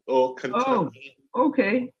 Or Kentucky. Oh,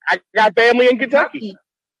 okay. I got family in Kentucky.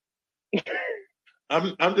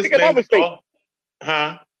 I'm just pick another state.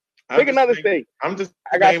 Pick another state.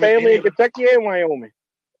 I got family in Kentucky and Wyoming.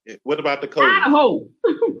 What about Dakota? Idaho.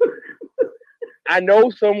 I know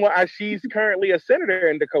someone. She's currently a senator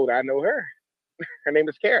in Dakota. I know her. Her name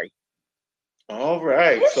is Carrie. All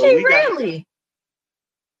right. Is she really?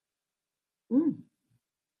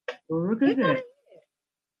 Look at that.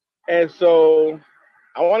 And so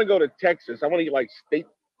I want to go to Texas. I want to get like state,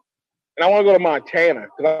 and I want to go to Montana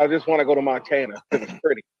because I just want to go to Montana because it's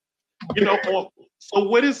pretty. You know, so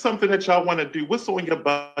what is something that y'all want to do? What's on your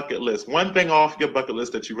bucket list? One thing off your bucket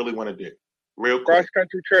list that you really want to do? Real quick. Cross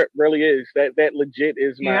country trip really is. That legit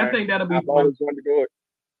is my. Yeah, I think that'll be I've fun. always wanted to do it.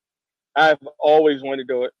 I've always wanted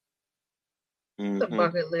to do it. It's a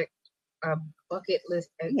bucket list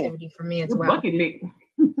activity for me as well. Bucket list.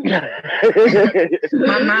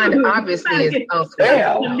 My mind obviously is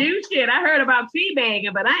elsewhere. The new shit. I heard about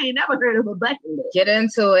teabagging, but I ain't never heard of a bucket list. Get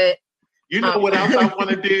into it. You know what else I want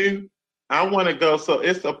to do? I want to go. So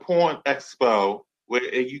it's a porn expo where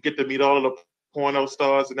you get to meet all of the porno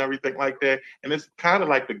stars and everything like that. And it's kind of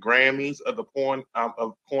like the Grammys of the porn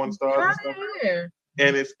stars and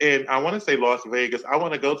stuff. And I want to say Las Vegas. I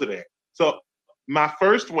want to go to that. So my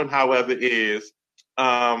first one, however, is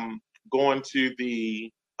going to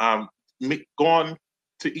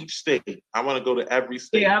each state. I want to go to every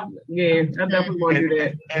state. I definitely want to do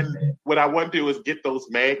that. And what I want to do is get those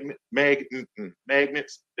magnets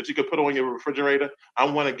that you could put on your refrigerator. I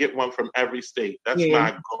want to get one from every state. That's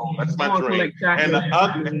my goal. That's my dream.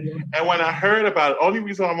 And when I heard about it, the only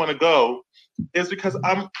reason I want to go is because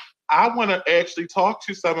I want to actually talk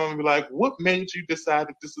to someone and be like, what made you decide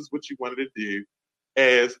that this is what you wanted to do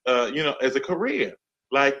as a career?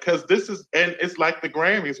 Like, because it's like the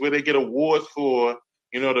Grammys where they get awards for,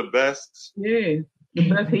 the best. Yeah, the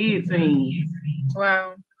best head scene.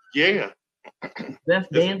 Wow. Yeah.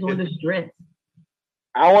 Best dance on the dress.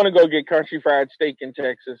 I want to go get country fried steak in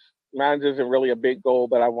Texas. Mine isn't really a big goal,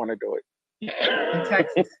 but I want to do it. In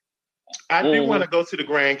Texas. I do want to go to the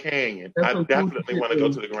Grand Canyon. I definitely want to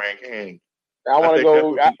go to the Grand Canyon. I want to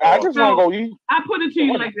go. I just want to go eat. I put it to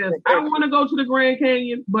you like this. I want to go to the Grand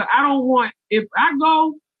Canyon, but I don't want, if I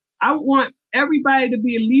go, I want everybody to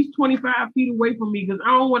be at least 25 feet away from me because I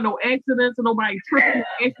don't want no accidents or nobody tripping,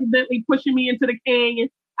 accidentally pushing me into the canyon.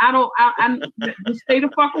 I just stay the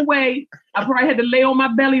fuck away. I probably had to lay on my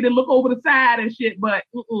belly to look over the side and shit, but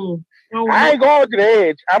I ain't going to the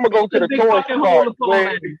edge. I'm going to go to the tourist part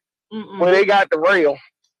where they got the rail.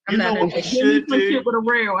 I'm not what we that. Give me should some do? shit with a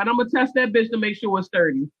rail, and I'm gonna test that bitch to make sure it's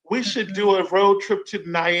sturdy. We should do a road trip to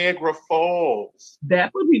Niagara Falls.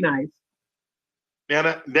 That would be nice.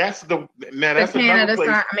 That's The another Canada place.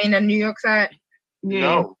 side, the New York side. Yeah.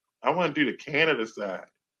 No, I want to do the Canada side.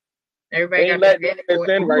 Everybody They ain't got letting their us passport.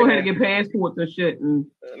 in Go ahead right and now. get passports and shit, and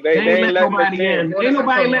They ain't ain't let letting us nobody in. in. Ain't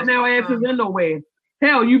nobody letting our asses in nowhere.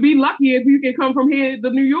 Hell, you be lucky if you can come from here to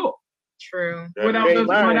New York True. without ain't them,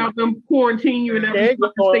 lying. without them quarantine you in every Can't go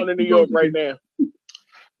fucking state on to New you go York to. right now.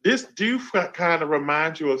 This do kind of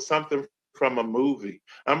remind you of something from a movie.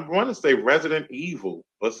 I want to say Resident Evil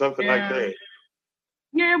or something like Yeah. that.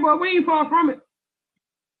 Yeah, but we ain't far from it.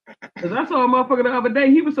 Cause I saw a motherfucker the other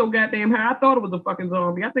day. He was so goddamn high. I thought it was a fucking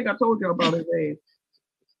zombie. I think I told you about his ass.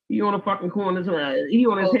 He on the fucking corner. He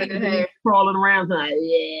on his Oh, head look at him. crawling around.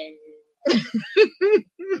 Yeah.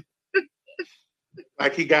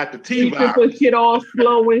 Like he got the He T took his virus. shit all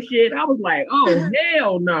slow and shit. I was like, oh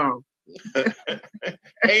hell no.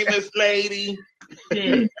 Hey, Miss Lady.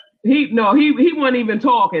 Yeah. He wasn't even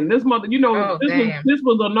talking. This mother, Oh, damn. this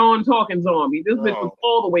was a non-talking zombie. This bitch was Oh.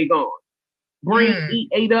 all the way gone. Brain Mm.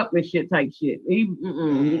 ate up and shit type shit. He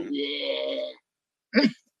yeah.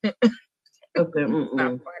 I said, That's not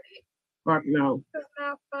funny. fuck no. That's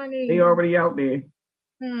not funny. They already out there.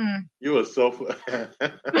 You are so.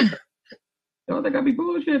 Don't think I be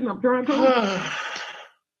bullshitting. I'm trying to.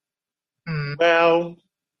 Well,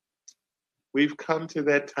 we've come to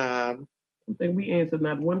that time. I think we answered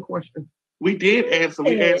not one question. We did answer.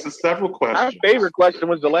 We answered several My questions. favorite question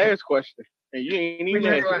was the last question, and you ain't even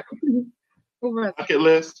Which answered. one? Bucket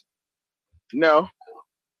list. No.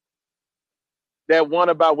 That one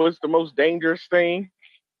about what's the most dangerous thing?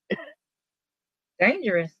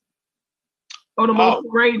 Dangerous. Oh, the most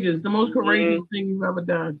Oh. courageous thing you've ever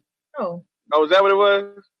done. Oh. Oh, is that what it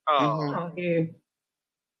was? Oh, Mhm. Oh. Yeah.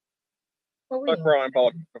 What we fuck doing? Raw in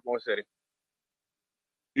Baltimore City.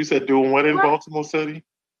 You said doing what in What? Baltimore City?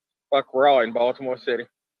 Fuck Raw in Baltimore City.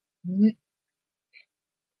 I'm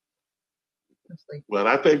sleeping. Well,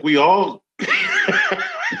 I think we all.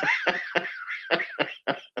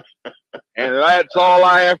 And that's all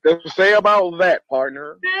I have to say about that,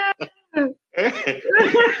 partner.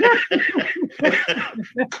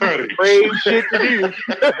 Curtis. Brave shit to do.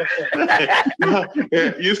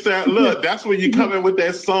 You said, look, that's when you come in with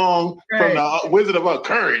that song from the Wizard of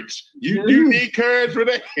Courage. You need courage for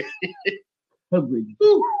that. Hungry.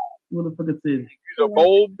 What the fuck is this? You're a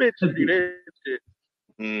bold bitch to do that shit.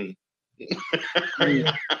 Mm.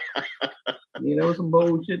 Yeah, there was some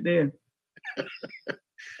bold shit there.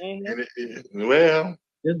 Well,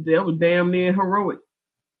 That was damn near heroic.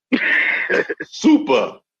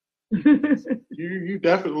 super. You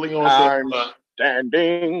definitely on I'm some.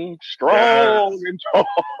 standing strong and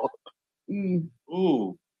tall. Mm,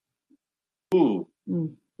 Ooh. Ooh.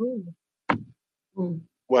 mm, mm.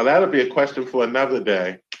 Well, that'll be a question for another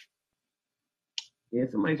day. Yeah,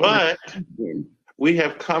 somebody. But we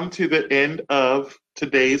have come to the end of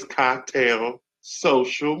today's cocktail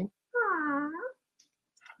social.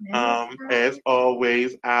 As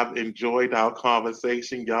always, I've enjoyed our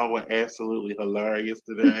conversation. Y'all were absolutely hilarious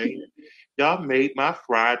today. Y'all made my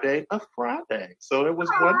Friday a Friday. So it was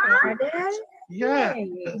wonderful. Yes.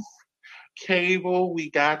 Cable, we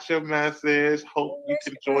got your message. Hope you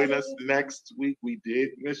can join us next week. We did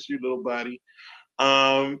miss you, little buddy.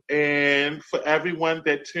 And for everyone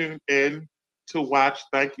that tuned in to watch,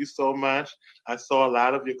 thank you so much. I saw a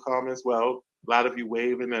lot of your comments. Well, a lot of you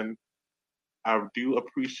waving, and I do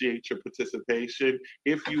appreciate your participation.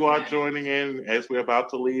 If you are joining in as we're about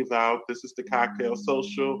to leave out, this is the Cocktail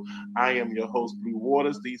Social. I am your host, Blue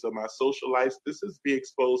Waters. These are my social lights. This is Be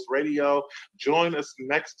Exposed Radio. Join us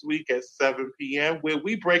next week at 7 p.m. where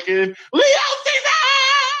we break in Leo season!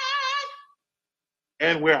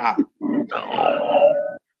 And we're out.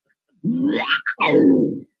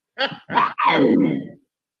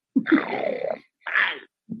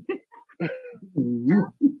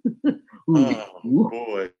 Oh, boy.